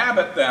 So the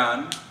habit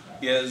then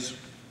is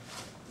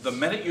the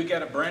minute you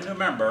get a brand new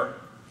member,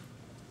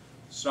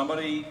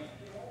 somebody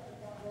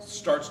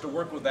starts to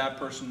work with that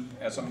person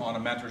on a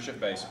mentorship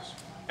basis.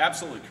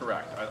 Absolutely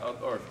correct,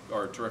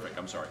 or terrific,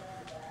 I'm sorry.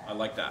 I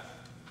like that.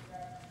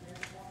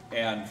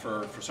 And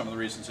for some of the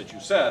reasons that you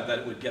said, that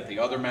it would get the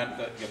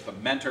get the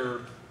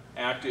mentor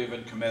active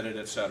and committed,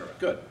 etc.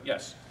 Good,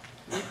 yes.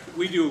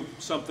 We do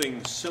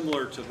something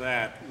similar to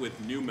that with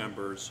new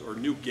members or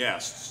new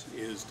guests,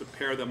 is to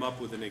pair them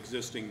up with an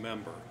existing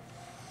member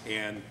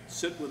and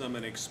sit with them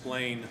and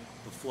explain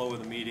the flow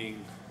of the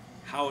meeting,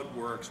 how it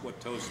works, what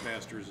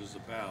Toastmasters is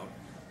about,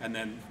 and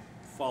then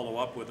follow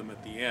up with them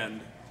at the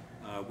end.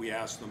 We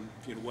ask them,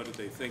 what did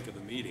they think of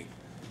the meeting?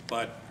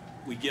 But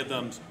we give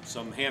them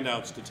some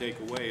handouts to take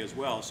away as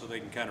well, so they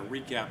can kind of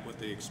recap what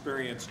they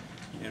experienced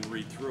and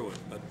read through it.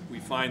 But we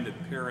find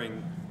that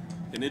pairing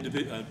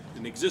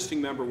an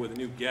existing member with a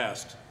new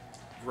guest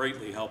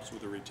greatly helps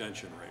with the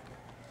retention rate.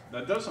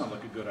 That does sound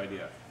like a good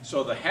idea.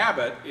 So the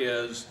habit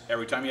is,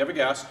 every time you have a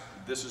guest,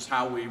 this is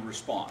how we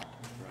respond,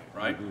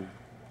 right? Mm-hmm.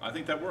 I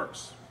think that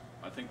works.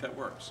 I think that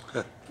works.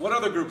 What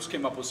other groups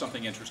came up with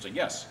something interesting?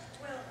 Yes?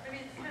 Well, I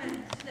mean, kind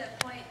of to that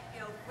point,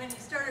 when you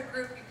start a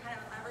group,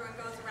 everyone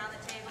goes around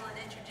the table and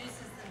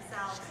introduces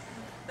themselves.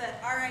 But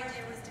our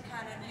idea was to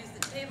kind of use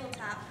the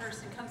tabletop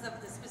person comes up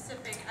with a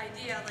specific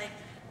idea, like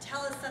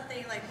tell us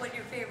something like what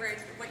your favorite,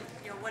 what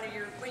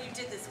you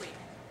did this week.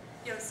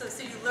 So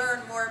you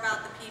learn more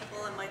about the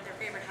people and what their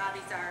favorite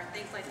hobbies are and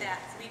things like that.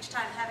 So each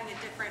time having a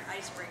different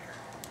icebreaker.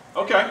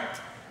 Okay.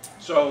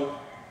 So,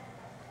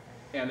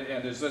 and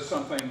is this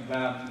something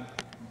then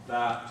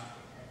that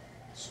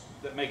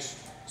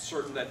makes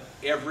certain that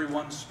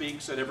everyone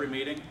speaks at every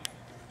meeting?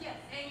 Yes,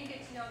 and you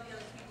get to know the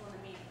other people in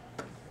the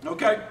meeting.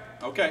 Okay,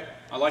 okay,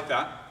 I like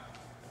that.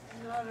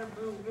 Another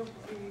group,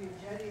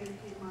 Jerry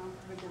came out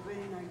with a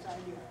very nice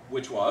idea.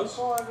 Which was?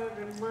 For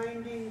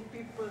reminding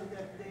people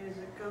that there is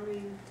a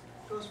coming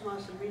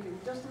Toastmaster meeting.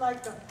 Just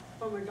like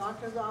from a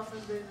doctor's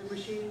office, there's a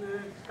machine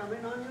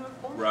coming on your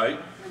phone. Right.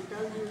 And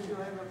tells you you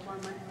have an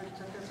appointment with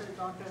such and such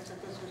doctor at such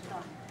and such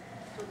time.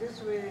 So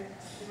this way,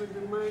 it would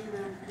remind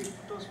them the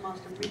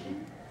Toastmaster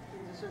meeting.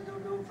 So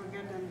don't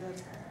forget them that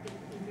it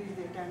increase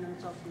the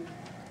attendance of the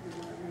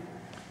meeting.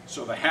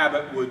 So the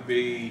habit would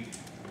be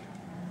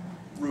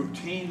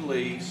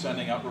routinely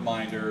sending out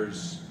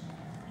reminders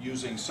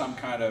using some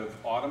kind of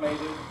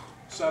automated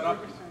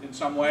setup in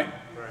some way.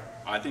 Right.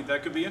 I think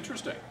that could be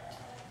interesting.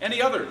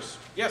 Any others?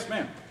 Yes,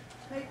 ma'am.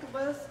 Make a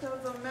list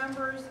of the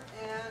members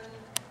and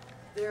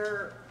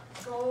their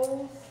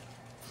goals,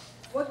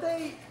 what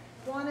they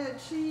want to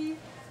achieve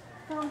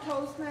from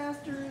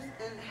Toastmasters,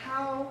 and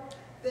how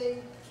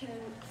they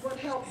what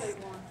help they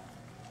want.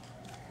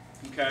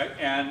 Okay,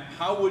 and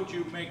how would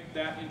you make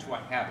that into a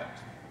habit?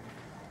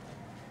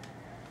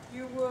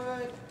 You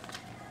would,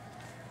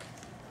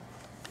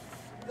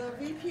 the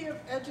VP of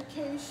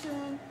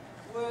Education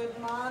would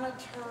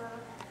monitor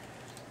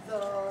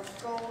the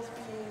goals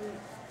being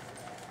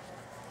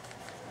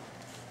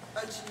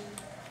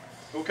achieved.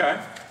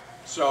 Okay,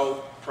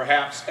 so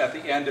perhaps at the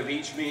end of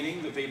each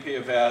meeting, the VP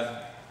of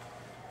Ed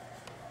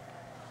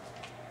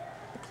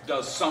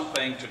does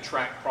something to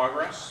track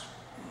progress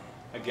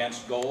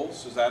against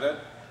goals, is that it?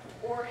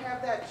 Or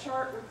have that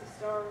chart with the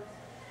stars.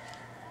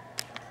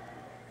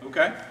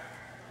 Okay.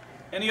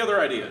 Any other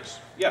ideas?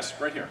 Yes,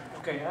 right here.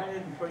 Okay, I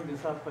didn't bring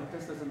this up, but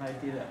this is an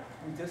idea.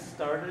 We just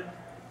started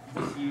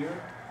this year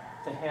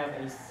to have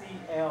a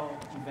CL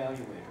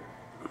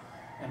evaluator.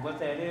 And what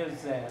that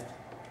is that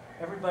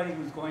everybody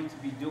who's going to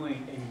be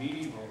doing a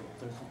meeting role,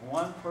 there's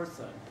one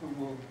person who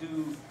will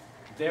do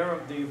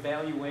the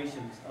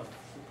evaluations of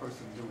the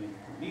person doing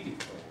the meeting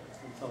roles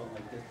and so on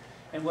like this.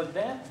 And what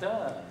that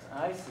does,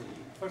 I see,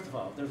 first of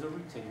all, there's a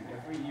routine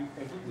every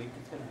week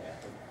it's going to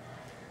happen,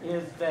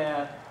 is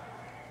that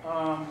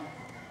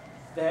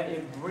that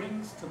it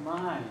brings to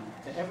mind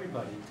to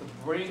everybody to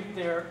bring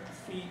their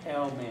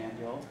CL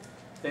manual,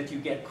 that you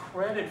get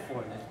credit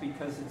for this,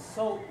 because it's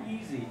so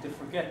easy to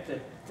forget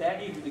that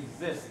that even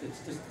exists.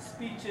 It's just the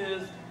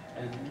speeches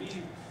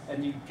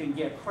and you can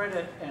get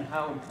credit and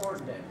how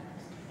important that is.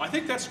 I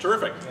think that's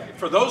terrific. Yeah.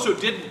 For those who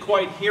didn't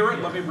quite hear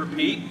it, let me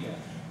repeat. Yeah.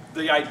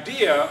 The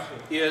idea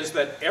is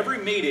that every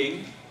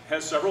meeting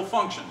has several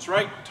functions,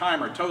 right?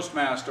 Timer,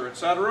 Toastmaster,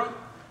 etc.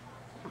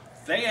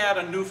 They add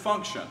a new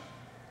function,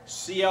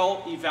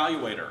 CL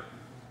Evaluator.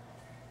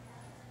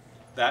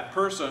 That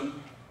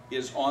person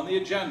is on the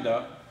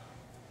agenda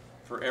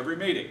for every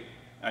meeting.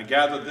 I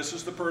gather this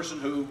is the person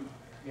who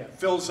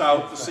fills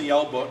out the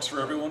CL books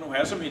for everyone who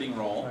has a meeting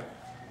role.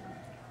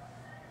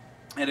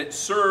 And it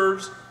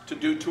serves to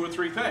do two or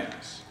three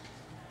things.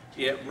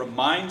 It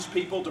reminds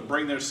people to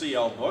bring their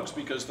CL books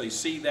because they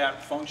see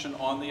that function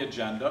on the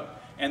agenda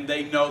and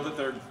they know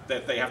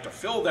that they have to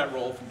fill that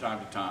role from time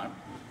to time.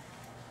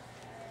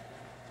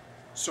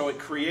 So it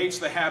creates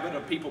the habit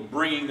of people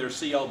bringing their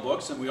CL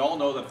books, and we all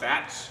know that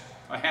that's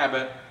a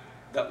habit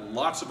that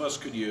lots of us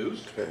could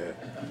use.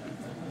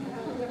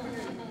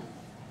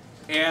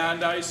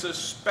 And I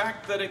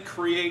suspect that it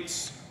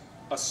creates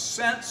a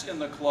sense in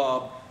the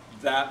club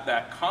that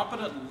that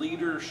competent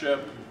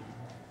leadership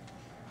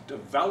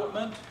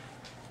development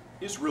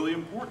is really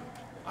important.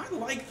 I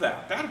like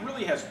that. That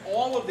really has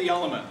all of the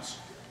elements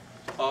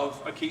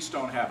of a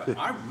Keystone habit.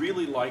 I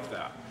really like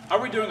that. How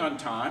are we doing on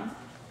time?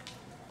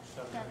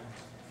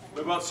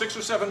 We're about 6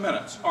 or 7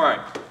 minutes. All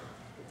right.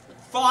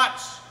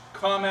 Thoughts,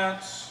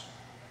 comments,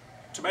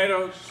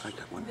 tomatoes? I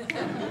got one.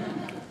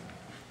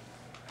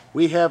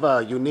 We have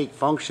a unique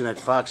function at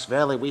Fox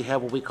Valley. We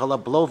have what we call a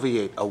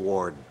Bloviate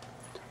Award,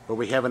 where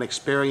we have an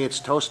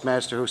experienced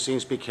Toastmaster who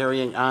seems to be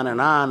carrying on,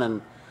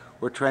 and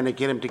we're trying to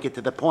get him to get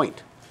to the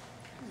point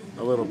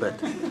a little bit.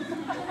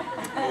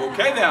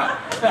 Okay, then.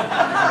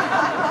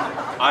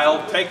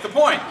 I'll take the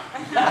point.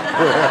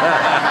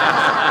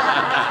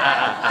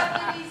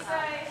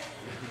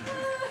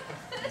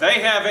 They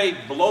have a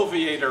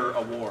Bloviator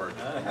Award.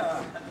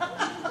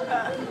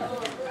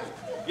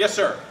 Yes,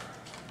 sir.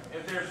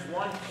 If there's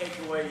one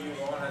takeaway you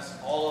want us,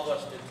 all of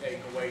us, to take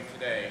away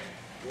today,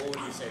 what would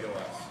you say to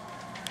us?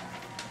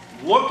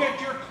 Look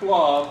at your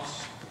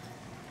clubs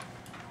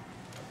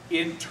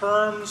in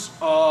terms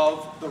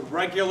of the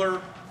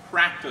regular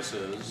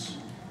practices.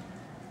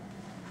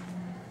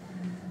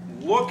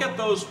 Look at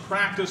those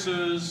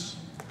practices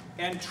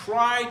and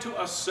try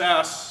to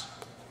assess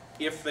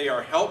if they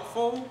are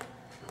helpful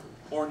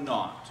or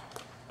not.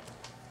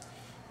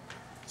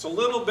 It's a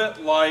little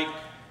bit like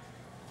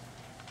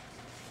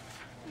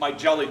my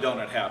jelly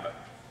donut habit.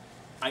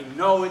 I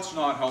know it's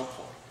not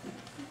helpful.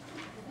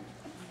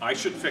 I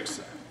should fix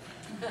that.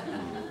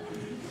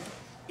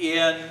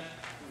 In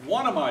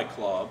one of my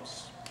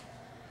clubs,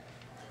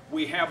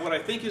 we have what I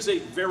think is a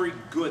very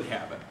good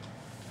habit.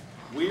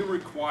 We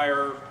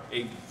require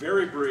a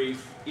very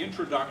brief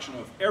introduction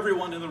of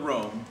everyone in the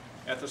room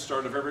at the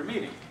start of every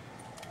meeting.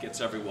 Gets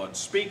everyone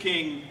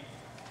speaking,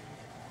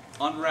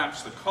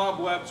 unwraps the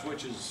cobwebs,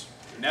 which is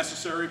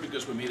necessary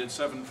because we meet at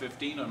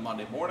 7:15 on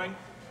Monday morning.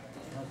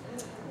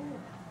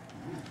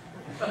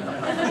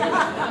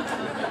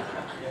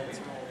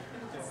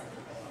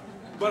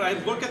 But I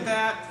look at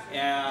that,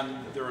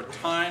 and there are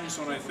times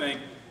when I think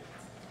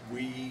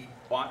we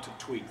ought to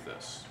tweak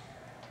this.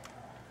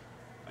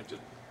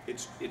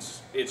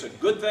 It's a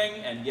good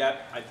thing, and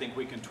yet I think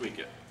we can tweak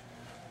it.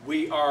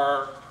 We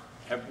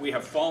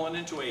have fallen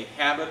into a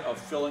habit of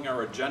filling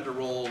our agenda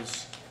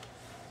roles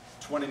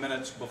 20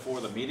 minutes before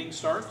the meeting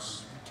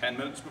starts, 10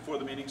 minutes before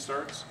the meeting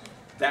starts.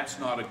 That's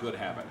not a good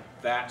habit.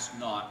 That's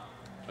not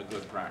a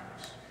good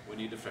practice. We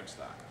need to fix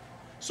that.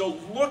 So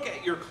look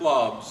at your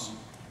clubs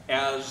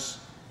as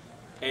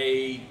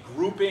a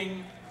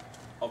grouping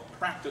of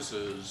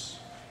practices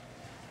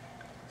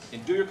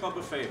and do your club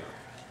a favor.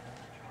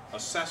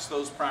 Assess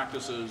those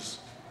practices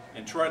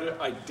and try to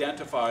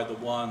identify the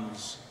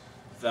ones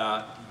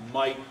that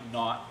might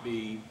not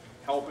be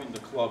helping the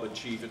club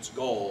achieve its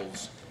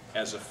goals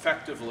as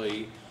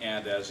effectively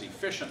and as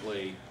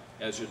efficiently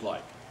as you'd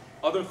like.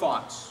 Other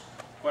thoughts,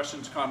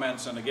 questions,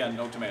 comments, and again,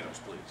 no tomatoes,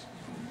 please.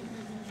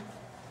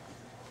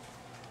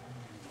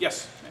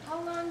 Yes? How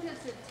long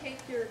does it take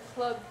your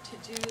club to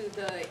do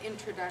the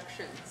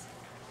introductions?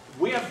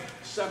 We have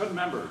 7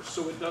 members,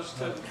 so it doesn't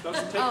take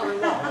very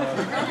long.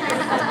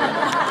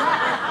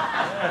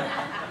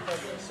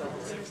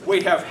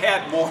 We have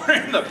had more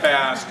in the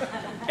past,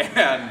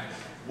 and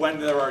when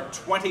there are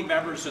 20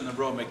 members in the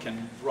room, it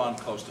can run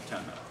close to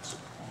 10 minutes.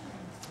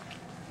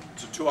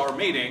 It's a 2-hour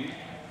meeting,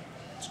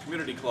 it's a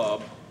community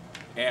club,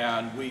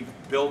 and we've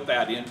built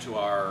that into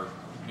our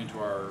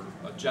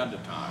agenda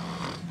time.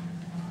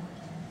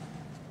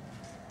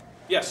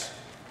 Yes?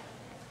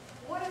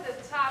 What are the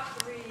top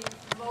 3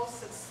 most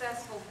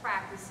successful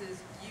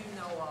practices you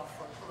know of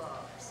for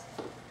clubs?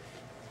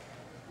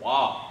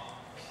 Wow.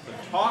 The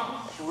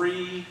top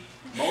 3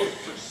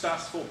 most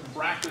successful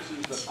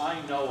practices that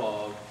I know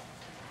of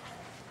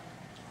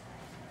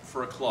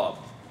for a club.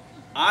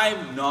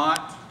 I'm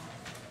not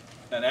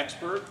an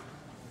expert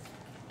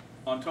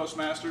on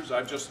Toastmasters.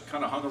 I've just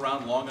kind of hung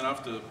around long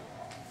enough to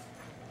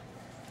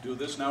do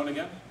this now and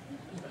again.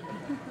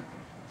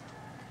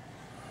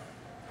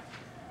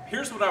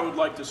 Here's what I would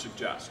like to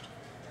suggest.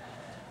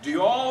 Do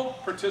you all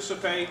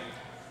participate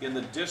in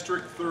the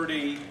District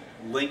 30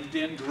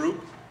 LinkedIn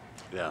group?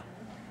 Yeah.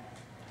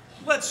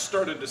 Let's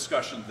start a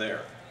discussion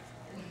there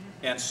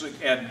and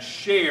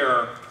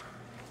share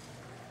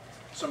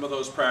some of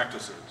those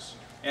practices.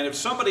 And if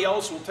somebody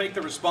else will take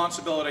the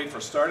responsibility for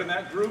starting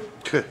that group,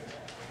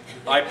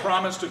 I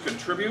promise to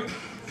contribute,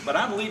 but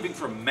I'm leaving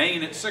for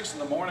Maine at 6 in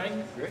the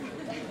morning.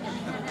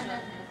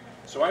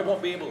 So I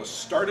won't be able to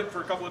start it for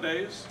a couple of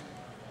days.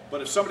 But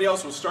if somebody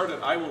else will start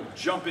it, I will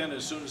jump in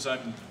as soon as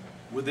I'm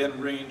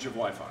within range of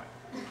Wi-Fi.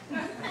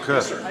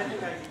 Good. I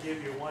think I could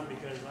give you one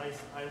because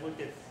I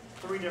look at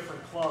 3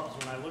 different clubs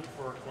when I look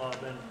for a club,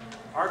 and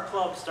our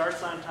club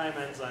starts on time,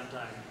 ends on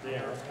time. They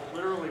are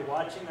literally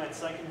watching that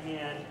second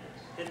hand,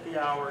 hit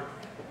the hour,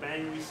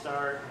 bang, we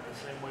start, and the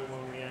same way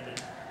when we end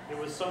it. It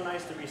was so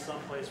nice to be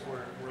someplace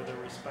where they're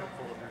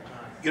respectful of your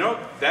time. You know,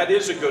 that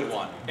is a good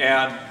one.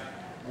 And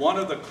one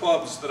of the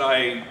clubs that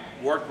I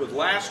worked with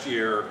last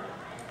year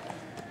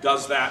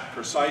does that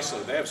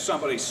precisely. They have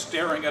somebody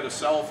staring at a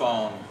cell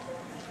phone,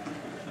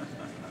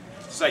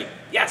 say,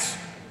 yes,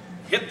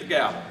 hit the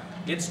gavel.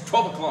 It's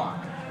 12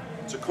 o'clock.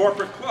 It's a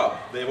corporate club.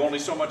 They have only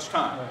so much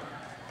time.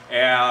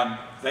 And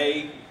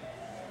they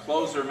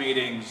close their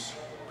meetings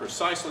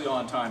precisely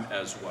on time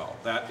as well.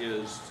 That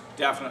is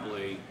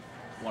definitely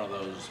one of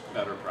those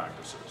better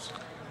practices.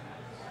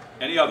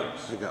 Any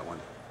others? I got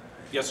one.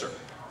 Yes, sir.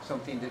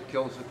 Something that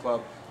kills the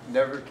club,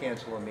 never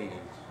cancel a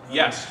meeting.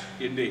 Yes,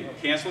 indeed.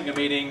 Canceling a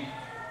meeting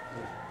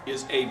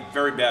is a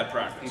very bad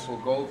practice. People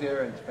go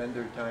there and spend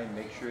their time,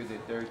 make sure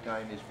that their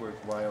time is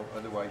worthwhile,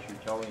 otherwise you're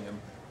telling them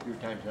your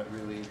time's not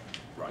really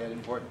that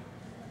important.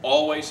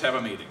 Always have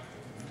a meeting.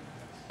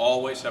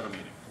 Always have a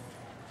meeting.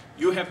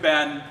 You have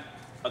been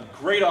a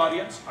great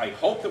audience. I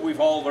hope that we've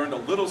all learned a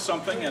little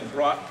something and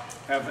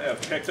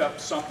have picked up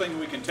something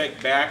we can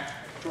take back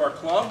to our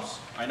clubs.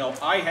 I know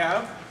I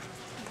have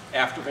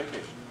after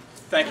vacation.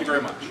 Thank you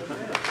very much.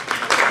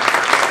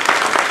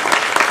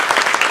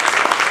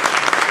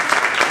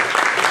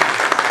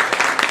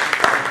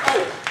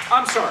 Oh,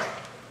 I'm sorry.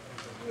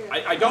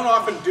 I don't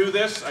often do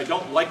this. I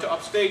don't like to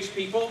upstage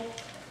people,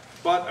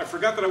 but I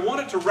forgot that I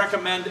wanted to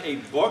recommend a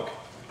book.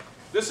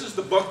 This is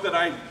the book that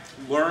I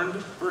learned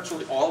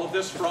virtually all of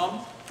this from.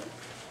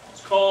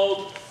 It's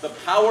called The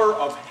Power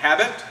of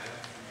Habit,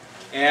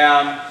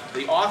 and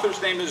the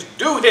author's name is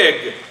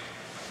Duhigg.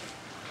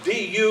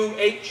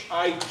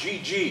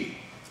 D-U-H-I-G-G.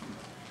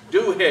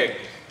 Duhigg.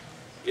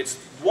 It's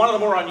one of the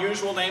more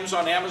unusual names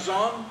on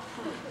Amazon.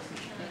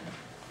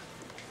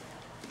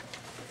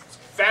 It's a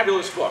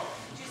fabulous book.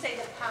 Did you say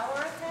The Power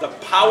of Habit? The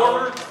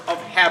Power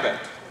of Habit.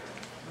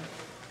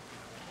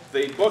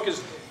 The book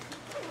is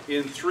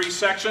in 3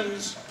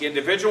 sections: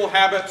 individual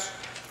habits,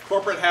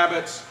 corporate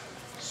habits,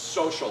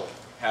 social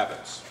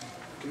habits,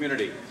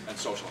 community and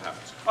social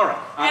habits. All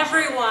right.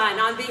 Everyone,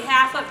 on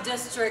behalf of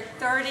District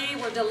 30,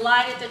 we're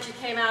delighted that you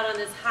came out on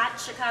this hot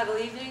Chicago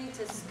evening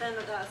to spend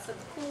some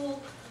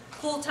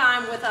cool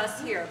time with us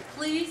here.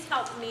 Please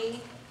help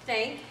me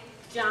thank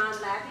John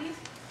Labbe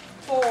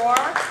for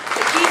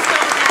the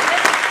Keystone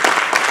Habit.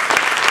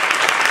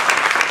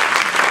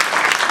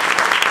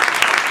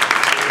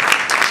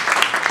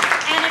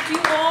 And if you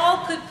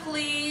all could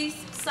please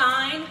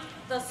sign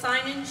the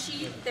sign-in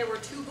sheet. There were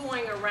 2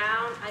 going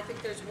around. I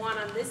think there's one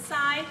on this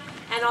side.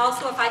 And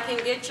also if I can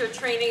get your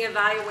training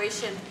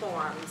evaluation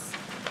forms,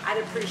 I'd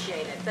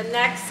appreciate it. The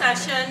next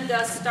session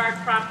does start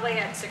promptly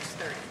at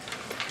 6:30.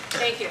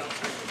 Thank you.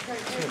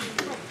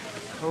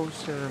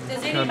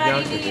 Does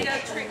anybody need a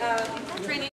training?